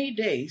in any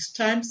day is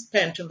time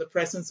spent in the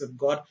presence of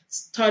God,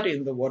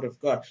 studying the Word of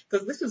God.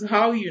 Because this is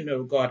how you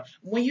know God.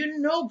 When you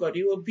know God,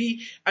 you will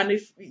be, and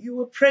if you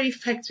will pray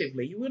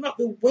effectively, you will not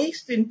be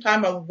wasting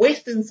time and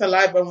wasting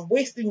saliva and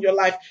wasting your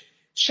life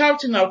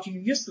shouting out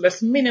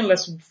useless,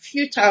 meaningless,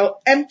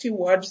 futile, empty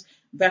words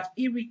that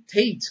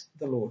irritate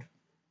the Lord.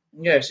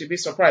 Yes, you'd be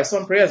surprised.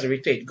 Some prayers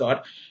irritate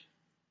God.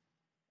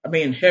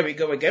 Here we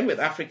go again with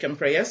African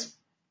prayers.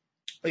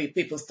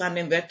 People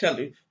standing there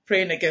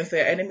praying against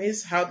their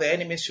enemies, how the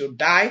enemies should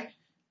die,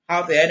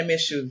 how the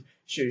enemies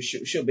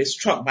should be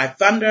struck by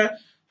thunder,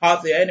 how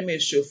the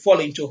enemies should fall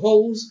into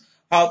holes,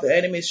 how the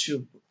enemies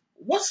should...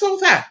 What's all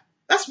that?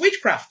 That's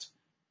witchcraft.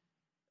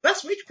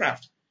 That's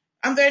witchcraft.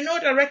 And there are no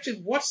directives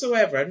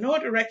whatsoever, no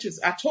directives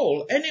at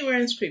all,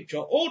 anywhere in Scripture,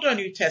 Old or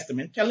New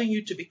Testament, telling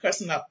you to be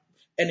cursing up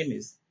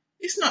enemies.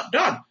 It's not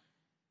done.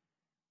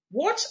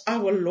 What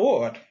our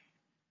Lord,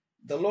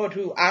 the Lord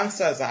who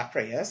answers our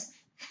prayers,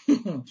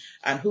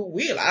 and who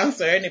will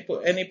answer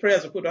any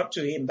prayers we put up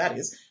to him, that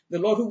is, the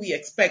Lord who we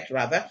expect,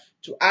 rather,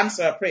 to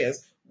answer our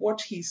prayers,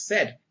 what he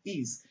said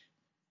is,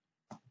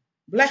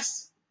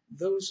 bless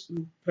those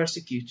who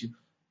persecute you.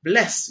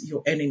 Bless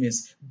your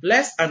enemies.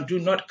 Bless and do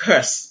not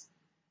curse.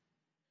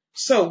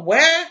 So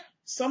where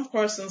some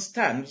persons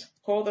stand,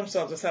 call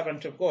themselves a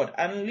servant of God,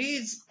 and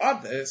leads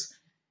others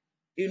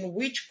in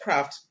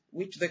witchcraft,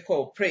 which they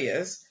call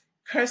prayers,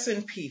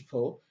 cursing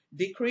people,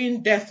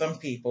 decreeing death on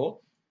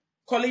people,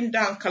 calling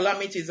down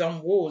calamities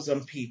and woes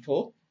on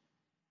people,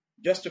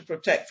 just to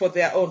protect for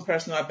their own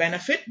personal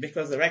benefit,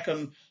 because they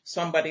reckon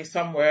somebody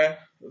somewhere,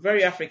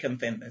 very African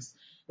thing this,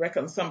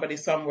 reckon somebody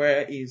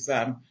somewhere is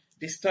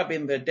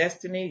disturbing their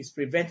destiny. It's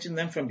preventing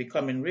them from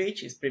becoming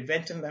rich. It's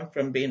preventing them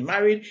from being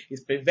married.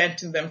 It's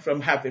preventing them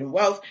from having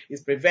wealth.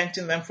 It's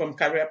preventing them from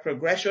career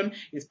progression.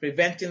 It's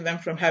preventing them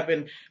from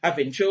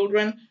having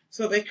children.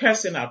 So they're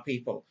cursing out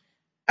people.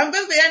 And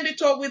then they end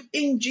it all with,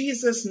 in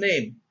Jesus'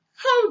 name.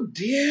 How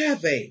dare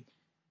they?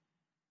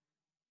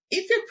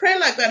 If you pray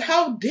like that,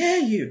 how dare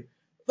you?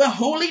 The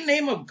holy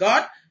name of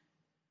God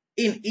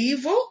in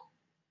evil?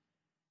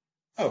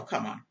 Oh,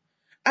 come on.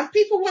 And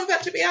people want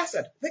that to be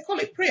answered. They call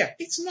it prayer.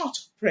 It's not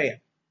prayer.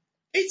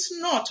 It's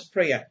not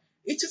prayer.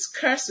 It is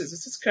curses.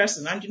 It is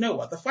cursing. And you know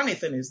what? The funny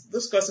thing is,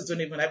 those curses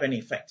don't even have any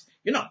effect.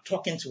 You're not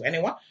talking to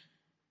anyone.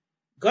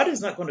 God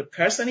is not going to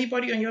curse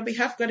anybody on your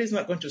behalf. God is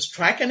not going to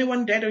strike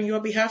anyone dead on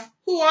your behalf.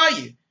 Who are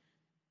you?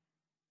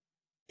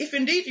 If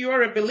indeed you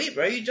are a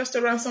believer, you're just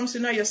a ransom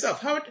sinner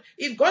yourself.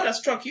 If God has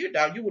struck you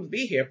down, you wouldn't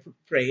be here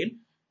praying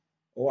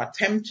or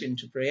attempting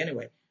to pray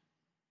anyway.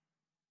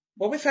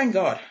 But we thank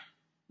God.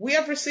 We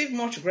have received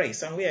much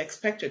grace and we are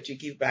expected to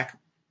give back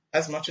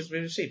as much as we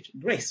received.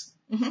 Grace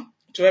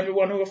to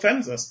everyone who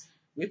offends us.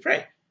 We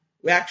pray.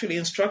 We're actually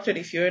instructed,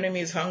 if your enemy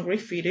is hungry,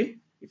 feed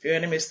him. If your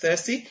enemy is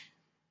thirsty,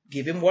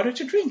 give him water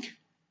to drink.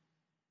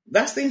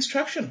 That's the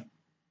instruction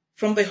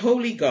from the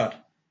holy God.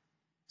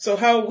 So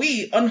how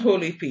we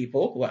unholy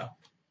people,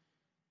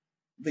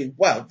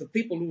 the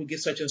people who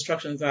give such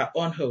instructions are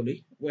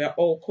unholy. We are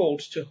all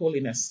called to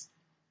holiness.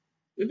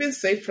 We've been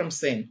saved from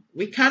sin.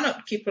 We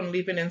cannot keep on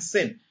living in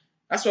sin.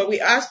 That's why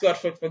we ask God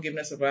for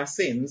forgiveness of our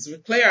sins. We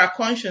clear our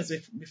conscience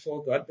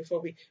before God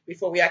before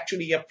we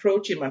actually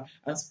approach him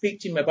and speak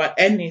to him about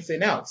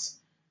anything else.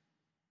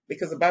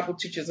 Because the Bible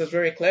teaches us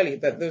very clearly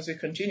that those who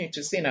continue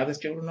to sin are the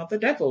children of the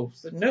devil.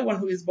 So no one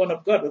who is born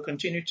of God will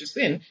continue to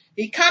sin.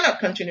 He cannot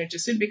continue to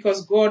sin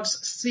because God's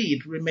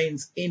seed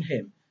remains in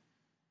him.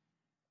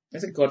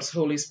 It's God's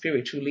Holy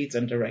Spirit who leads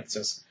and directs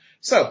us.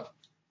 So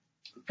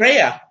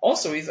prayer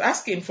also is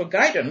asking for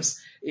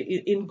guidance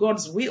in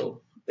God's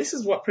will. This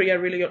is what prayer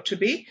really ought to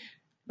be.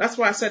 That's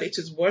why I said it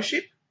is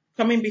worship,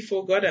 coming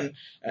before God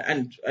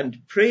and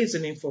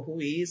praising him for who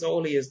he is,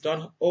 all he has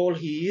done, all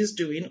he is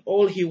doing,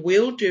 all he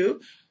will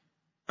do,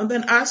 and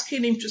then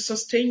asking him to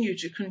sustain you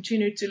to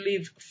continue to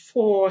live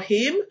for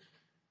him.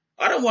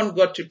 I don't want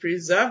God to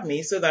preserve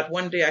me so that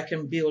one day I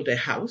can build a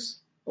house.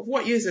 Of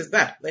what use is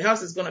that? The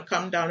house is going to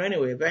come down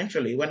anyway,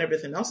 eventually, when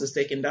everything else is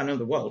taken down in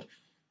the world.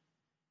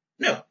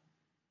 No.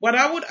 But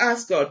I would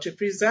ask God to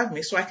preserve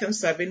me so I can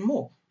serve him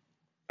more.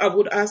 I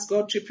would ask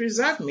God to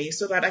preserve me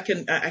so that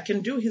I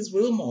can do his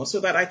will more,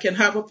 so that I can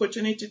have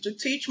opportunity to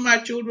teach my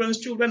children's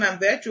children and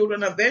their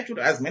children,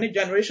 as many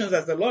generations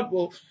as the Lord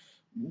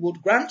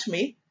would grant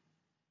me,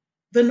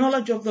 the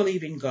knowledge of the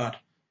living God.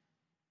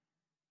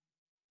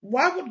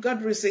 Why would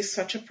God resist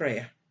such a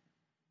prayer?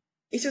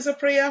 It is a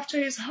prayer after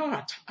his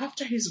heart,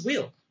 after his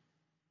will.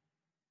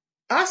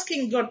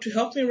 Asking God to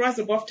help me rise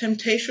above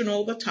temptation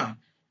all the time,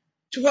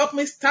 to help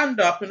me stand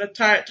up in a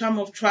time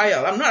of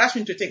trial. I'm not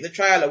asking to take the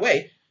trial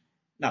away.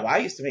 Now, I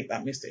used to make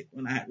that mistake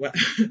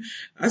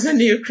as a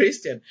new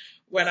Christian,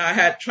 when I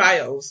had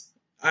trials,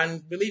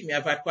 and believe me,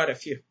 I've had quite a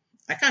few.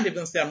 I can't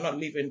even say I'm not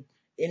living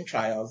in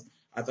trials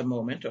at the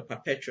moment or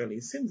perpetually.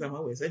 It seems I'm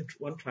always in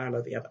one trial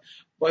or the other.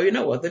 But you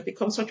know what? They've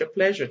become such a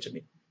pleasure to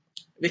me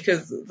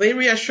because they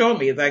reassure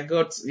me that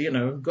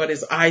God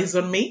has eyes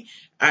on me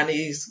and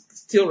he's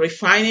still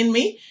refining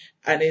me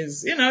and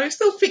he's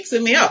still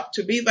fixing me up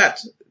to be that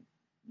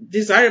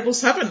desirable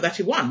servant that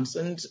he wants.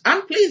 And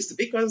I'm pleased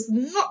because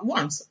not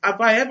once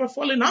have I ever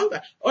fallen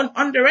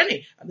under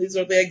any. And these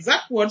are the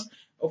exact words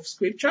of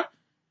scripture,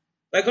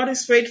 that God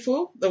is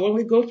faithful, that when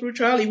we go through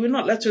trial, he will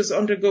not let us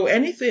undergo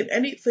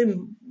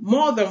anything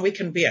more than we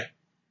can bear.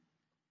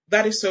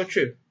 That is so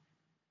true.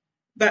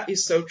 That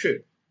is so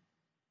true.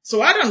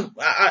 So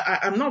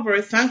I'm not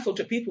very thankful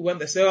to people when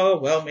they say, oh,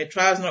 well, may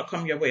trials not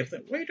come your way.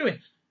 What are you doing?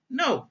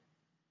 No.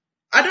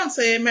 I don't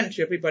say amen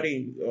to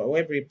everybody or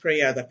every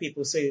prayer that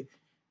people say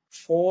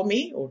for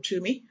me or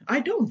to me. I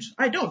don't,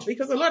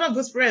 because a lot of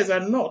those prayers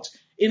are not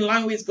in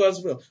line with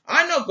God's will.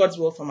 I know God's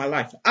will for my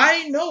life.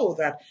 I know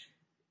that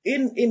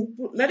in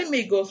letting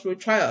me go through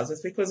trials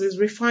is because he's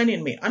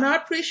refining me. And I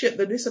appreciate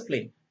the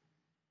discipline.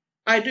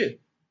 I do.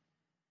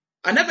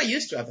 I never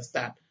used to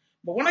understand.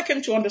 But when I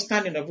came to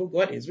understanding of who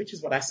God is, which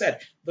is what I said,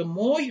 the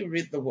more you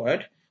read the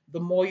word, the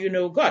more you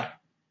know God,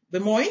 the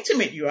more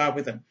intimate you are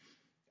with him.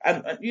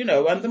 And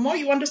the more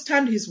you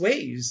understand his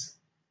ways,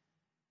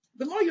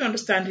 the more you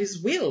understand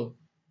his will.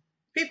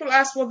 People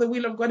ask what the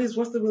will of God is.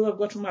 What's the will of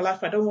God for my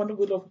life? I don't want the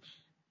will of...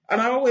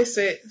 And I always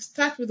say,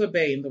 start with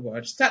obeying the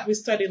word. Start with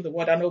studying the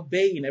word and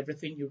obeying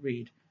everything you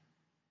read.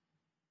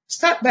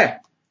 Start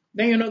there.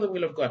 Then you know the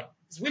will of God.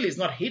 His will is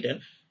not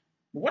hidden.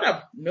 But what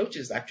I've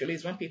noticed actually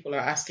is when people are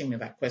asking me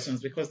that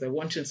questions because they're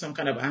wanting some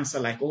kind of answer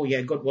like, oh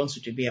yeah, God wants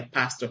you to be a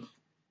pastor.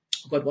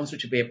 God wants you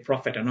to be a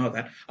prophet and all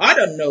that. I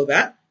don't know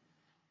that.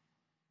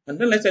 And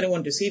don't let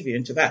anyone deceive you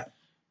into that.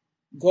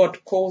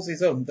 God calls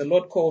his own. The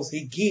Lord calls,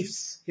 he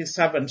gives his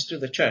servants to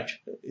the church.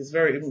 It's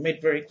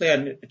made very clear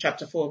in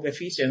chapter 4 of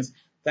Ephesians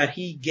that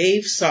he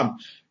gave some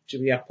to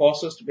be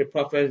apostles, to be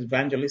prophets,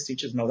 evangelists,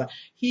 teachers, and all that.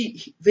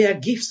 They are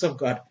gifts of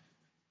God.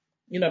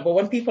 But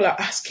when people are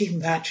asking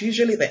that,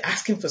 usually they're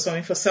asking for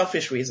something for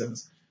selfish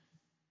reasons.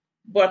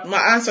 But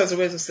my answer is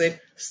always the same.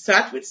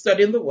 Start with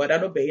studying the word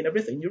and obeying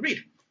everything you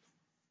read.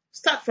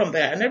 Start from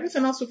there, and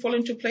everything else will fall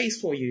into place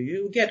for you.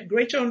 You will get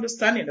greater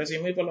understanding as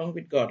you move along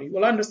with God. You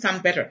will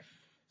understand better.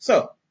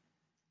 So,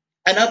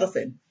 another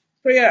thing,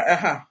 prayer,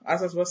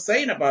 as I was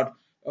saying about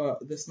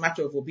this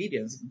matter of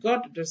obedience,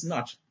 God does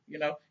not,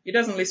 He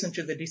doesn't listen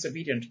to the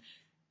disobedient,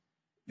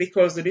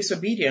 because the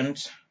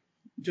disobedient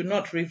do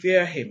not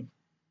revere Him.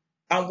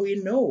 And we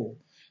know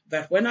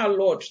that when our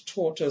Lord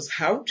taught us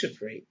how to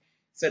pray, He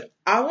said,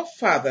 "Our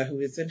Father who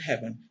is in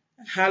heaven,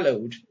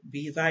 hallowed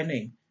be thy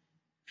name."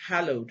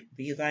 Hallowed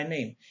be thy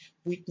name,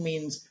 which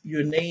means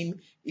your name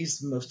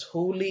is most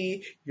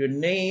holy, your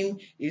name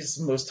is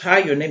most high,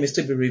 your name is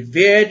to be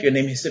revered, your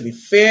name is to be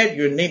feared,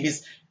 your name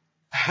is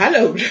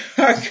hallowed.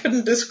 I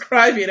couldn't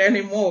describe it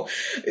anymore.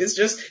 It's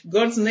just,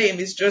 God's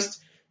name is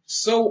just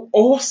so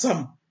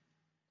awesome.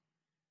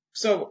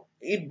 So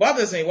it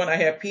bothers me when I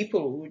hear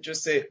people who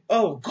just say,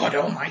 "Oh, God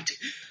Almighty."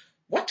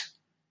 What?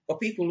 Or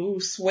people who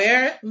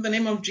swear in the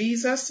name of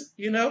Jesus,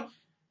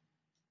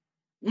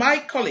 My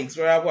colleagues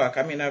where I work,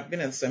 I've been in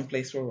the same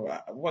place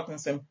I've worked in the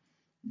same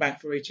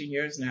bank for 18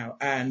 years now,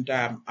 and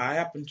I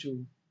happen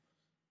to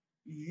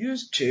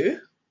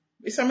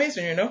it's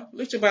amazing,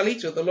 little by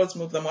little, the Lord's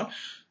moved them on.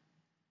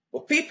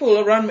 But people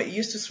around me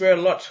used to swear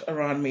a lot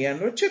around me, and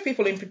there were two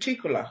people in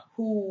particular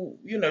who,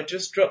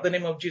 just drop the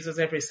name of Jesus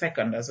every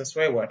second as a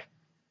swear word.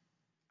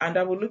 And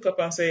I would look up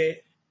and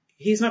say,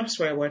 "He's not a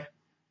swear word."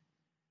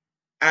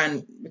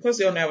 And because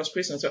they all knew I was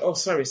Christian, say, "Oh,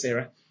 sorry,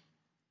 Sarah."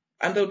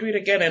 And they'll do it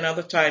again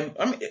another time.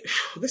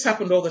 This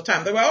happened all the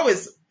time. They were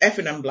always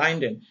effing and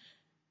blinding,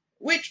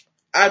 which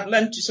I've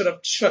learned to sort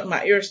of shut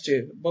my ears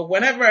to. But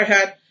whenever I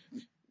had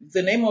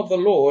the name of the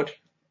Lord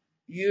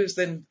used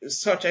in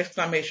such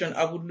exclamation,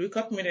 I would look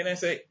up immediately and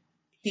say,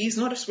 "He's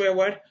not a swear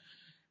word."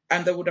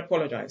 And they would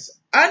apologize.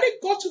 And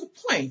it got to the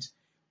point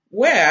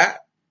where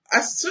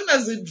as soon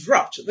as it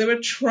dropped, they were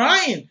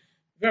trying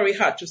very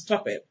hard to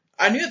stop it.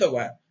 I knew they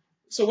were.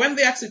 So when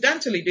they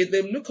accidentally did,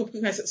 they would look up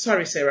and I said,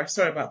 "Sorry, Sarah,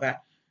 sorry about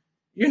that."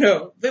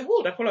 They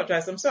would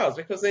apologize themselves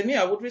because they knew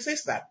I would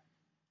resist that.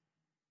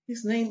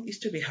 His name is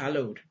to be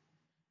hallowed.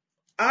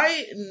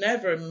 I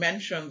never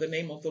mention the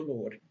name of the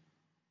Lord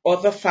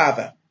or the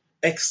Father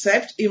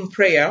except in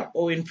prayer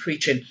or in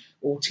preaching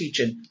or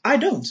teaching. I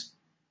don't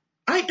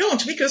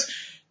because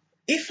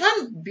if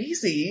I'm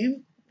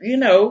busy,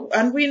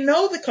 and we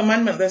know the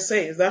commandment that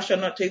says, "Thou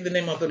shalt not take the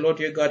name of the Lord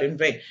your God in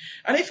vain."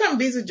 And if I'm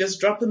busy just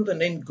dropping the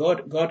name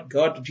God, God,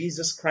 God,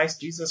 Jesus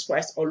Christ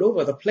all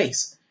over the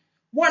place,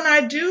 when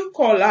I do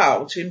call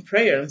out in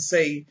prayer and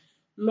say,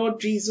 "Lord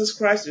Jesus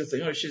Christ," you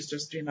think, "Oh, she's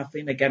just doing her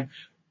thing again."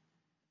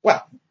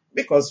 Well,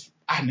 because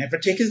I never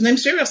take his name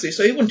seriously,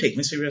 so he won't take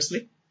me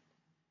seriously.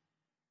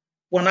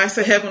 When I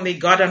say Heavenly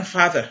God and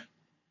Father,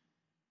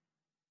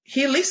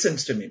 he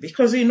listens to me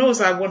because he knows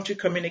I want to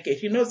communicate.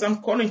 He knows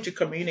I'm calling to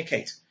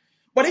communicate.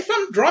 But if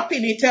I'm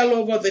dropping it all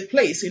over the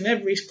place in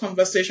every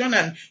conversation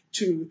and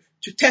to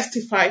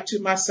testify to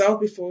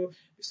myself before,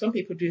 some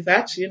people do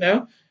that,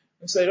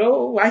 and say,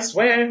 "Oh, I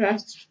swear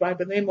by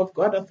the name of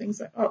God," and things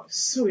like that. Oh,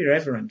 so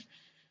irreverent.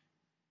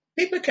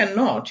 People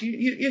cannot,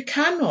 you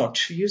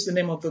cannot use the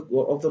name of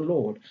the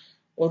Lord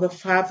or the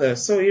Father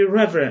so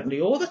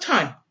irreverently all the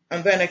time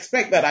and then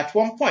expect that at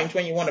one point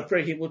when you want to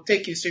pray, he will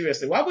take you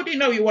seriously. Why would he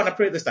know you want to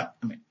pray this time?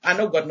 I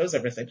know God knows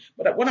everything,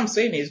 but what I'm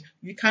saying is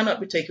you cannot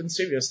be taken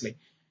seriously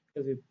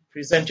because you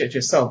presented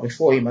yourself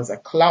before him as a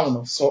clown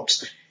of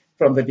sorts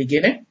from the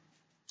beginning.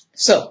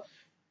 So,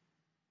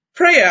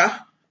 prayer,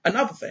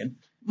 another thing,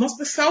 must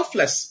be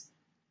selfless.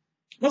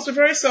 Must be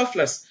very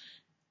selfless.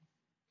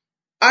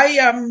 I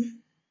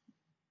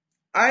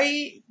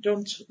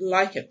don't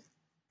like it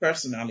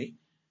personally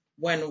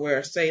when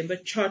we're saying the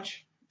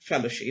church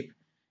fellowship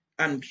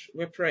and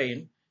we're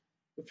praying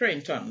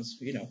in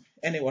tongues.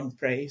 Anyone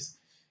prays.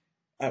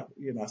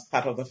 As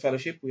part of the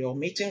fellowship, we're all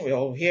meeting, we're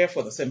all here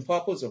for the same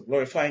purpose of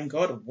glorifying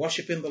God, of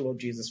worshiping the Lord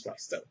Jesus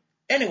Christ. So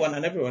anyone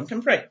and everyone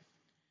can pray.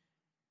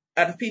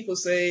 And people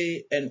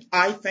say, "And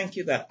I thank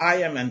you that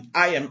I am, and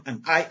I am,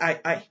 and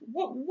I."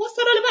 What's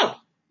that all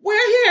about?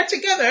 We're here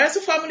together as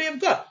a family of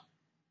God.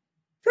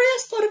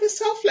 Prayer's got to be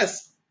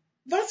selfless.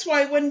 That's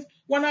why when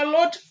our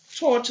Lord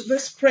taught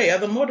this prayer,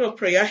 the model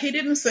prayer, he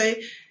didn't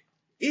say,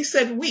 he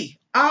said, "We,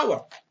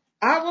 our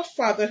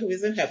Father who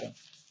is in heaven."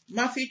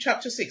 Matthew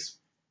chapter 6.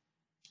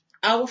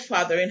 Our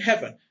Father in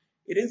heaven.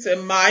 He didn't say,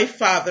 "My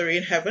Father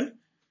in heaven."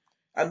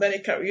 And then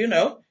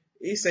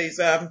he says,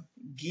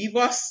 "Give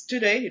us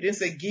today." He didn't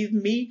say, "Give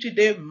me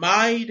today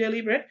my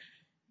daily bread.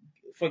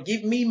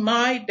 Forgive me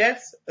my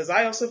debts as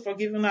I also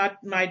forgive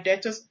my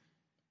debtors.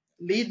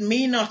 Lead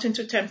me not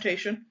into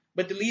temptation,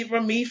 but deliver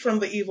me from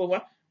the evil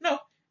one." No,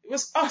 it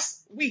was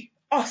us, we.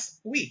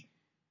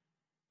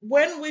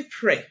 When we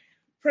pray,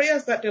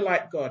 prayers that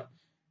delight God,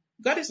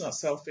 God is not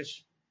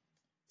selfish.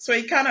 So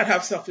he cannot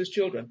have selfish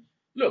children.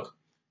 Look,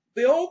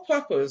 the whole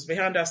purpose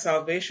behind our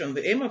salvation,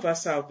 the aim of our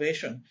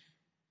salvation,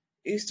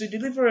 is to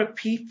deliver a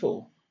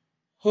people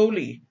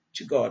holy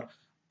to God,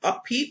 a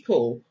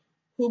people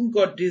whom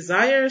God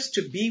desires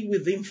to be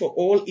with him for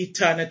all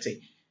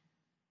eternity.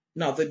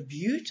 Now, the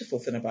beautiful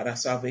thing about our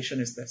salvation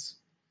is this.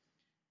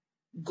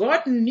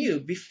 God knew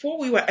before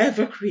we were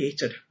ever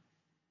created.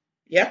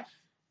 Yeah?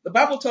 The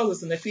Bible tells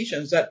us in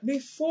Ephesians that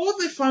before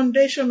the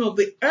foundation of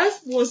the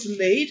earth was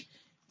laid,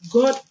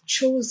 God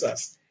chose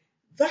us.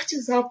 That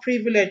is how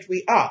privileged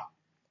we are.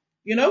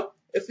 You know,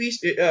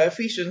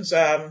 Ephesians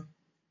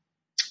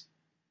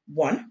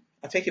 1,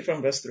 I take it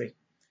from verse 3.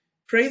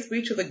 Praise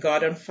be to the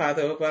God and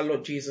Father of our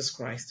Lord Jesus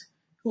Christ,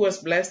 who has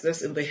blessed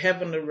us in the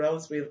heavenly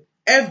realms with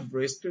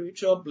every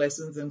spiritual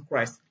blessings in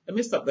Christ. Let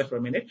me stop there for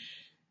a minute.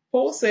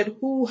 Paul said,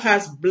 who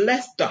has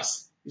blessed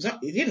us.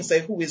 He didn't say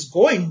who is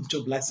going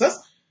to bless us.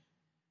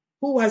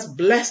 Who has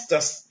blessed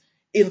us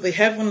in the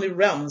heavenly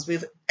realms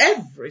with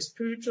every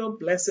spiritual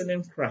blessing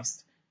in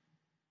Christ.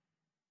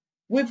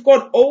 We've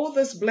got all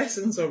these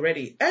blessings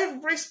already.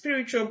 Every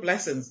spiritual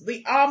blessings.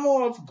 The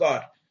armor of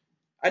God.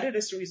 I did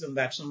a series on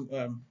that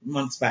some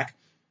months back.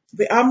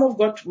 The armor of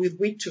God with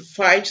which to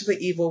fight the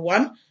evil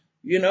one.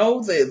 You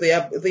know,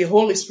 the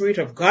Holy Spirit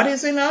of God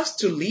is in us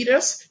to lead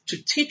us,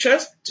 to teach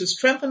us, to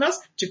strengthen us,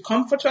 to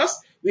comfort us.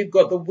 We've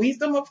got the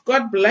wisdom of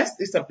God blessed.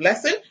 It's a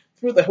blessing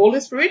through the Holy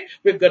Spirit.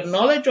 We've got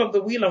knowledge of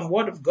the will and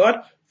word of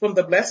God from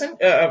the blessing,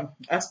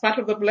 as part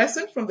of the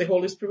blessing from the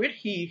Holy Spirit.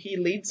 He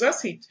leads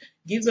us. He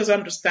gives us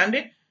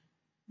understanding.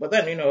 But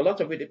then, a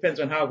lot of it depends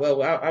on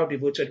how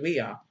devoted we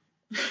are.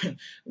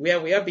 We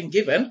have been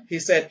given, he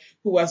said,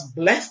 who has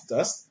blessed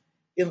us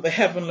in the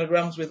heavenly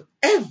realms with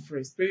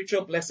every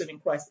spiritual blessing in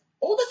Christ.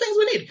 All the things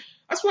we need.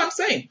 That's what I'm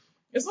saying.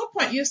 There's no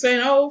point you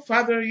saying, oh,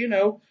 Father,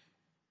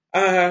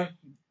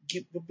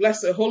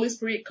 bless the Holy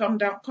Spirit, come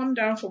down. Come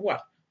down for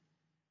what?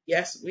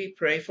 Yes, we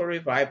pray for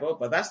revival,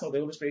 but that's not the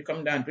Holy Spirit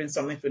coming down doing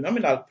something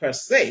phenomenal per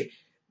se.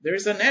 There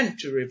is an end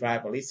to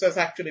revival. It says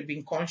actually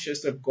being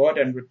conscious of God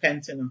and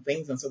repenting and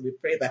things, and so we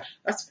pray that.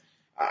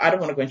 I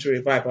don't want to go into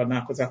revival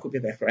now because I could be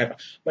there forever.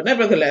 But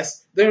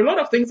nevertheless, there are a lot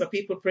of things that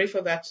people pray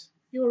for that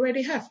you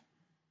already have.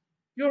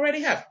 You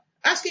already have.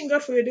 Asking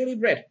God for your daily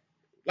bread.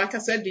 Like I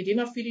said, did he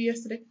not feed you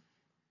yesterday?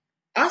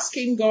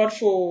 Asking God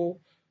for,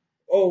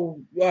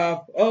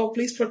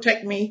 please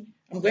protect me.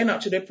 I'm going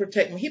out today,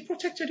 protect me. He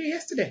protected you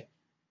yesterday.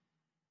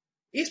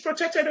 He's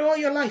protected you all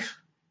your life.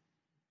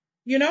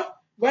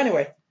 But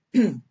anyway,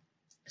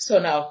 so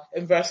now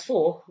in verse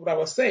 4, what I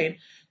was saying,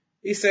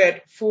 he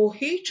said, for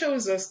he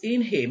chose us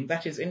in him,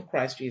 that is in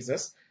Christ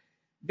Jesus,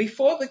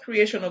 before the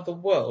creation of the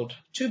world,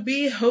 to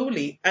be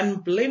holy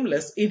and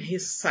blameless in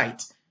his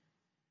sight.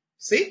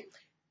 See,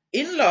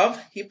 in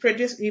love, he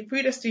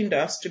predestined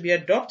us to be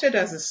adopted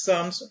as his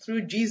sons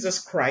through Jesus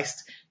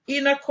Christ,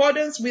 in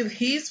accordance with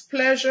his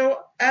pleasure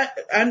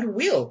and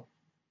will,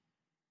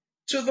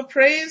 to the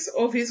praise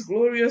of his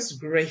glorious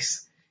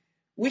grace,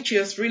 which he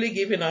has freely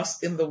given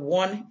us in the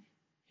one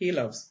he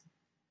loves.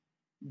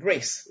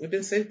 Grace. We've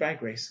been saved by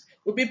grace.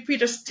 We've been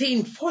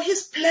predestined for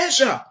his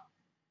pleasure.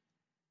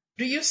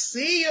 Do you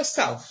see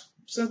yourself,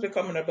 since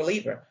becoming a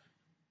believer,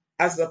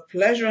 as the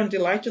pleasure and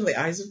delight in the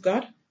eyes of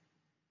God?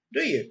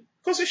 Do you?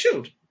 Because you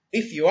should,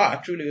 if you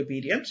are truly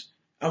obedient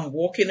and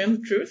walking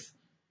in truth.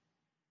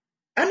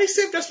 And he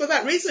saved us for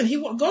that reason.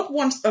 God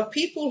wants a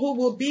people who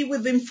will be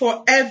with him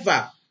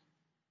forever.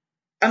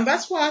 And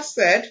that's why I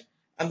said,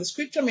 and the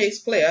scripture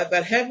makes clear,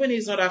 that heaven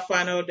is not our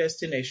final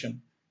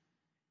destination.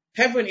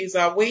 Heaven is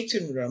our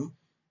waiting room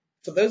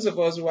for those of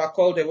us who are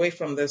called away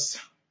from this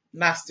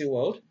nasty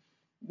world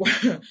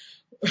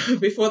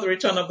before the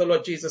return of the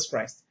Lord Jesus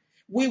Christ.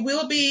 We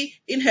will be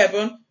in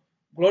heaven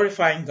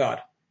glorifying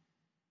God,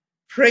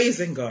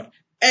 praising God,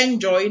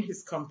 enjoying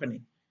his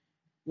company.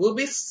 We'll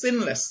be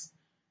sinless.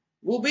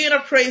 We'll be in a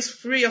place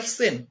free of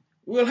sin.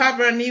 We'll have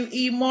our new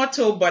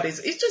immortal bodies.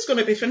 It's just going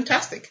to be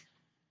fantastic.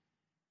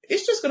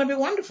 It's just going to be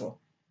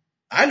wonderful.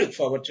 I look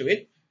forward to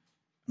it.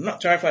 I'm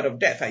not terrified of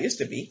death. I used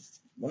to be.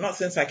 Well, not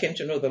since I came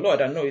to know the Lord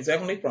and know his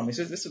heavenly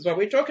promises. This is what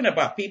we're talking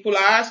about. People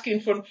are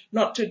asking for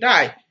not to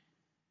die.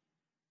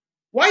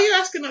 Why are you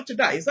asking not to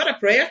die? Is that a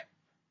prayer?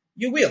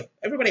 You will.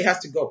 Everybody has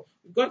to go.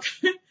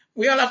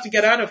 We all have to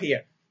get out of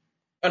here.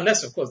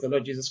 Unless, of course, the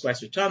Lord Jesus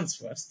Christ returns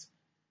first.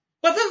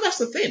 But then that's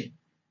the thing.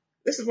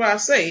 This is why I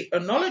say a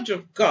knowledge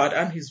of God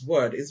and his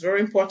word is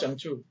very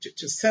important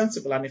to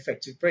sensible and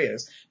effective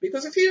prayers.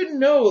 Because if you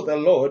know the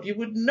Lord, you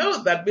would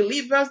know that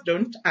believers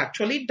don't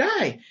actually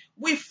die.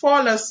 We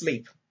fall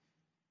asleep.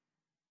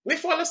 We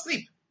fall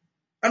asleep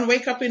and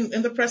wake up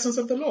in the presence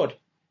of the Lord.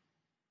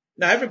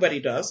 Now,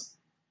 everybody does.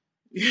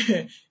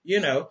 Everybody's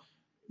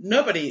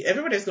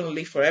going to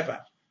live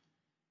forever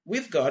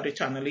with God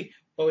eternally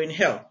or in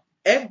hell.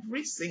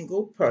 Every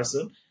single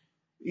person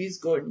is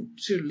going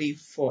to live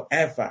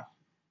forever.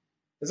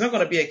 There's not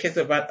going to be a case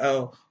of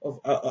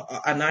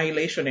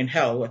annihilation in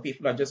hell where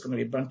people are just going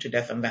to be burned to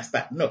death and that's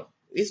that. No,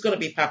 it's going to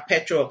be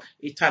perpetual,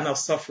 eternal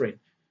suffering.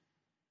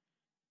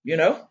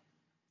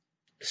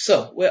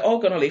 So we're all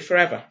going to live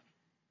forever.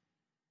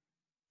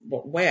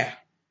 But where?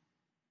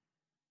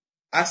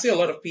 I see a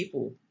lot of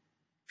people,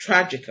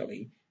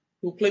 tragically,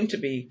 who claim to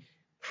be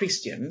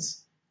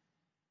Christians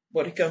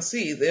But you can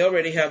see they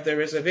already have their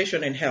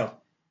reservation in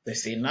hell. They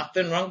see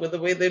nothing wrong with the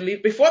way they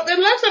live before. Their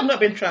lives have not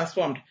been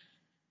transformed.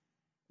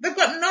 They've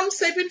got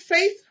non-saving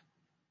faith.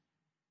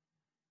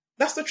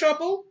 That's the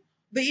trouble.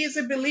 The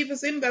easy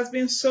believism that's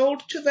been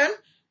sold to them.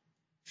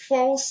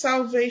 False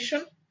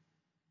salvation.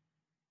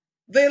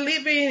 They're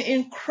living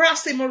in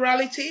crass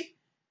immorality.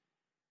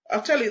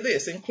 I'll tell you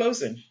this in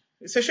closing.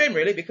 It's a shame,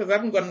 really, because I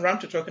haven't gone around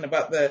to talking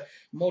about the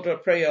mode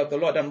of prayer of the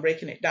Lord. I'm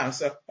breaking it down.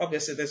 So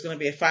obviously there's going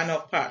to be a final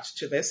part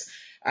to this.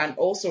 And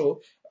also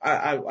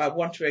I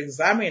want to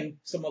examine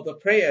some of the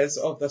prayers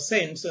of the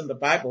saints in the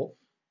Bible,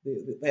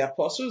 the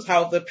apostles,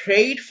 how they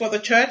prayed for the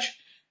church.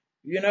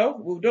 You know,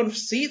 we don't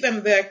see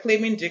them there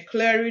claiming,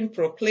 declaring,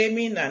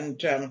 proclaiming,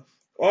 and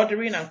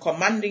ordering and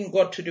commanding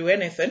God to do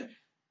anything.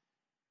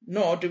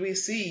 Nor do we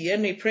see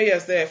any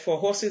prayers there for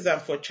horses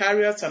and for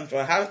chariots and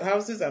for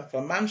houses and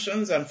for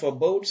mansions and for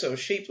boats or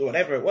ships or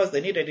whatever it was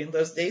they needed in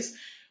those days.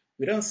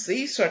 We don't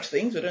see such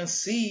things. We don't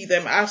see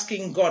them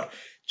asking God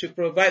to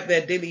provide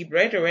their daily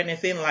bread or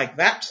anything like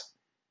that.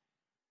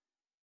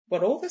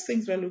 But all those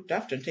things were looked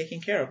after and taken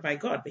care of by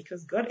God,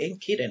 because God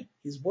ain't kidding.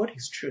 His word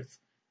is truth.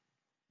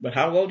 But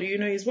how well do you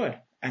know his word?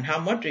 And how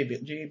much do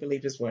you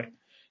believe his word?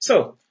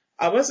 So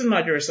I was in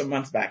Nigeria some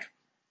months back,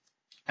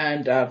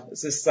 and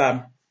this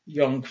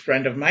young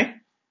friend of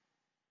mine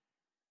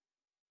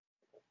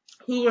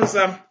who was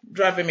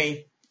driving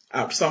me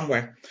out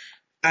somewhere,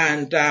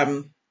 and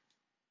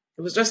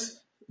it was just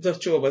the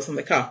two of us in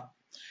the car,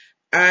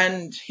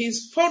 and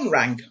his phone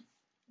rang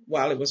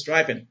while he was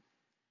driving,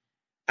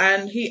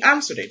 and he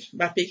answered it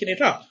by picking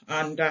it up.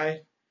 And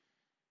I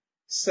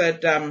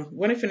said,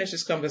 when he finished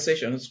his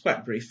conversation, it was quite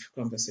a brief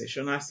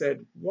conversation, I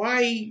said,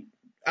 why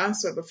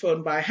answer the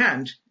phone by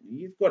hand?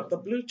 You've got the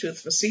Bluetooth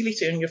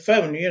facility on your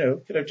phone, you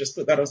know, could have just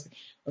put that on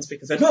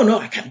speaker. He said, no,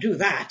 I can't do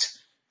that.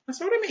 I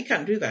said, what do you mean you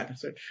can't do that? I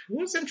said,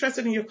 who's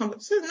interested in your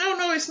conversation? He said,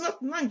 no, it's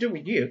not nothing to do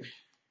with you.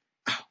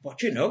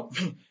 But you know,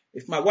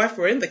 if my wife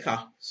were in the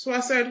car. So I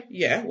said,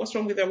 yeah, what's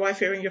wrong with your wife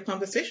hearing your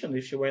conversation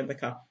if she were in the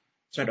car?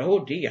 So I said,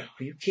 oh dear,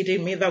 are you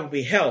kidding me? That would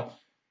be hell.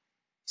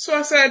 So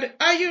I said,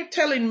 are you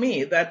telling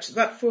me that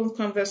phone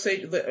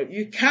conversation, that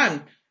you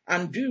can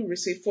and do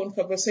receive phone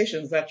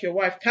conversations that your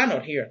wife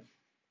cannot hear?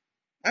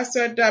 I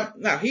said,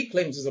 now he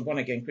claims he's a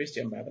born-again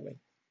Christian, by the way.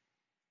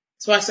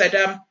 So I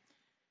said,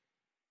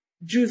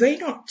 do they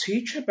not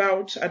teach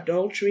about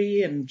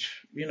adultery and,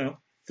 you know,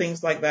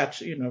 things like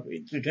that? You know,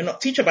 do they not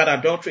teach about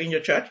adultery in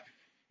your church?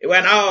 He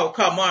went, oh,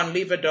 come on,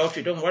 leave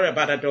adultery. Don't worry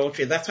about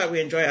adultery. That's how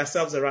we enjoy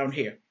ourselves around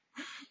here.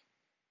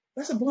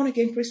 That's a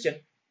born-again Christian.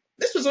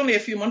 This was only a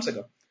few months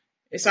ago.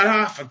 He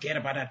said, forget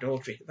about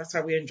adultery. That's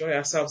how we enjoy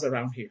ourselves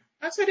around here.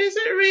 I said, is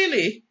it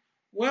really?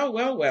 Well.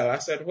 I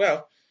said,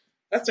 well,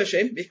 that's a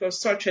shame,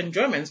 because such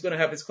enjoyment is going to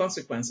have its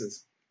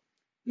consequences.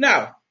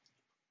 Now,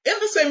 in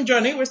the same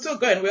journey, we're still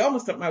going. We're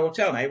almost at my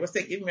hotel now. He was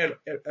giving me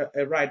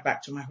a ride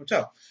back to my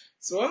hotel.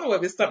 So on the way,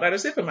 we stopped at a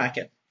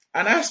supermarket.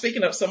 And I was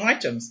picking up some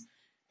items.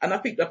 And I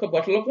picked up a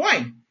bottle of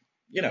wine,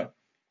 you know.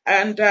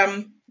 And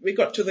we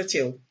got to the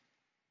till.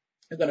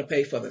 We're going to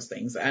pay for these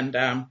things. And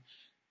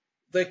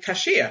the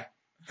cashier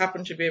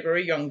happened to be a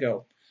very young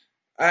girl.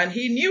 And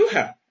he knew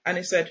her. And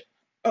he said,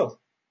 oh.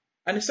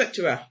 And he said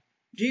to her,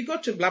 do you go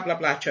to blah, blah,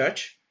 blah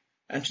church?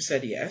 And she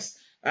said, yes.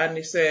 And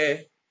he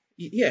said,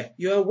 yeah,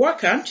 you're a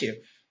worker, aren't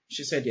you?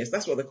 She said, yes.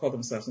 That's what they call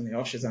themselves in the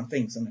ushers and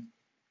things. And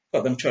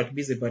call them church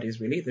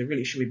busybodies, really. They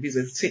really should be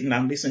busy sitting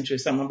and listening to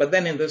someone. But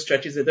then in those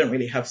churches, they don't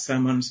really have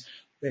sermons.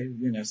 They,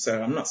 you know, so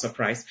I'm not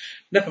surprised.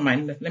 Never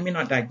mind. Let me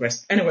not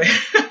digress. Anyway.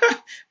 And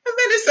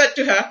then he said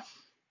to her,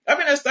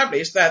 having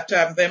established that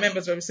they're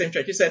members of the same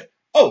church, he said,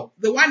 oh,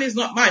 the wine is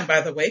not mine,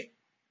 by the way,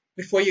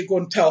 before you go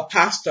and tell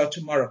pastor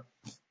tomorrow.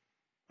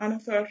 And I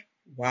thought,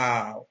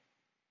 wow.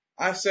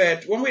 I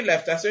said, when we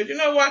left, I said, you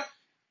know what?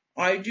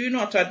 I do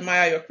not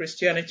admire your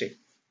Christianity.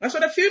 I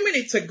said, a few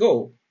minutes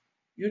ago,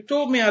 you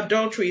told me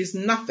adultery is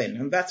nothing,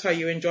 and that's how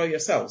you enjoy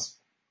yourselves.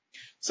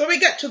 So we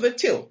get to the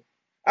till.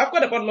 I've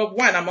got a bottle of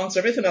wine amongst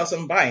everything else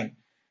I'm buying.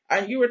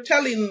 And you were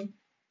telling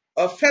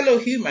a fellow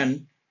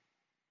human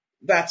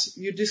that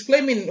you're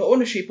disclaiming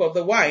ownership of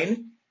the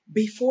wine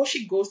before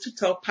she goes to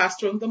tell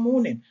pastor in the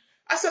morning.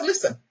 I said,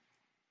 listen,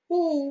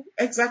 who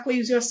exactly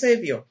is your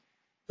savior?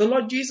 The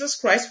Lord Jesus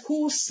Christ,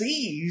 who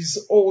sees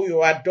all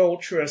your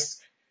adulterous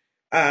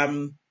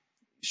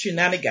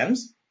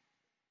shenanigans,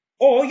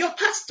 or your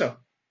pastor,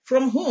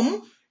 from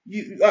whom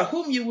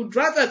you would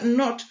rather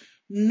not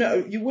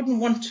know, you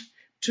wouldn't want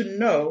to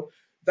know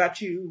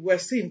that you were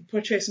seen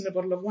purchasing a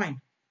bottle of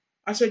wine.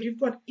 I said, you've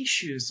got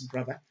issues,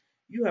 brother.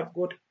 You have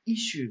got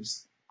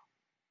issues.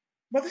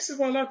 But this is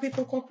what a lot of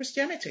people call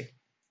Christianity.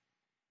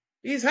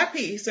 He's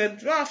happy. He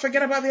said,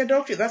 forget about the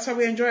adultery. That's how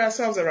we enjoy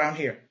ourselves around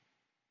here.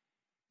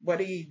 But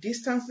he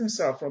distanced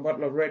himself from a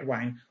bottle of red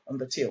wine on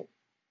the till.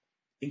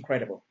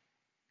 Incredible.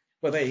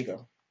 But there you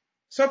go.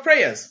 So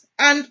prayers.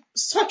 And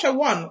such a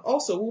one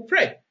also will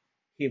pray.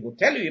 He will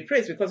tell you he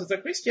prays because he's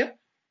a Christian.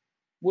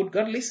 Would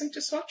God listen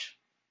to such?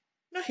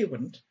 No, he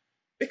wouldn't.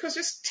 Because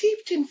you're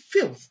steeped in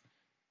filth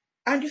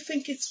and you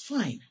think it's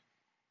fine.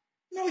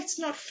 No, it's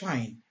not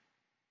fine.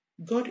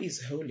 God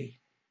is holy,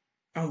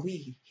 and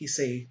we, he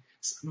says,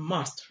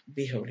 must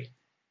be holy.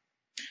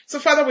 So,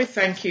 Father, we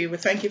thank you. We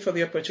thank you for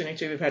the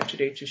opportunity we've had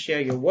today to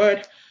share your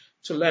word,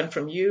 to learn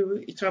from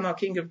you, eternal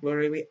King of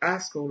glory. We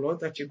ask, O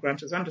Lord, that you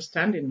grant us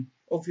understanding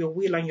of your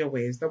will and your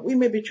ways, that we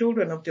may be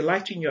children of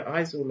delight in your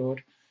eyes, O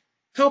Lord.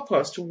 Help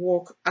us to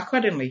walk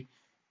accordingly.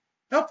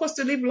 Help us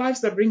to live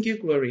lives that bring you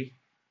glory.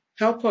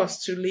 Help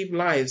us to live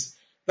lives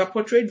that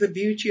portray the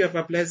beauty of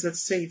our blessed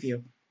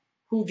Savior,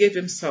 who gave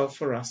himself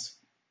for us.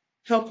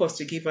 Help us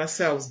to give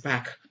ourselves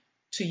back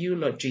to you,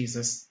 Lord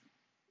Jesus,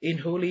 in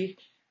holy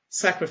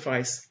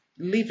sacrifice,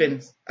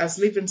 living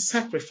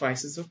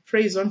sacrifices of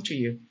praise unto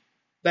you,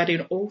 that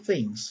in all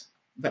things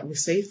that we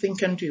say,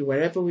 think, and do,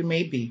 wherever we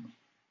may be,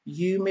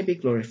 you may be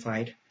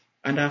glorified,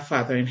 and our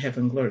Father in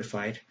heaven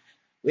glorified.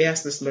 We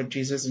ask this, Lord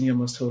Jesus, in your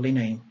most holy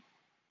name.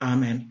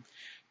 Amen.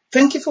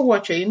 Thank you for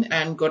watching,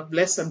 and God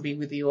bless and be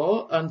with you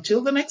all.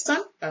 Until the next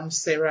time, I'm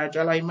Sarah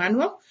Ajala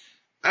Emmanuel,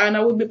 and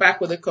I will be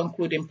back with a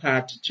concluding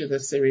part to the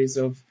series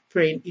of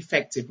Praying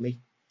Effectively.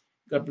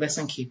 God bless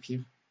and keep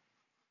you.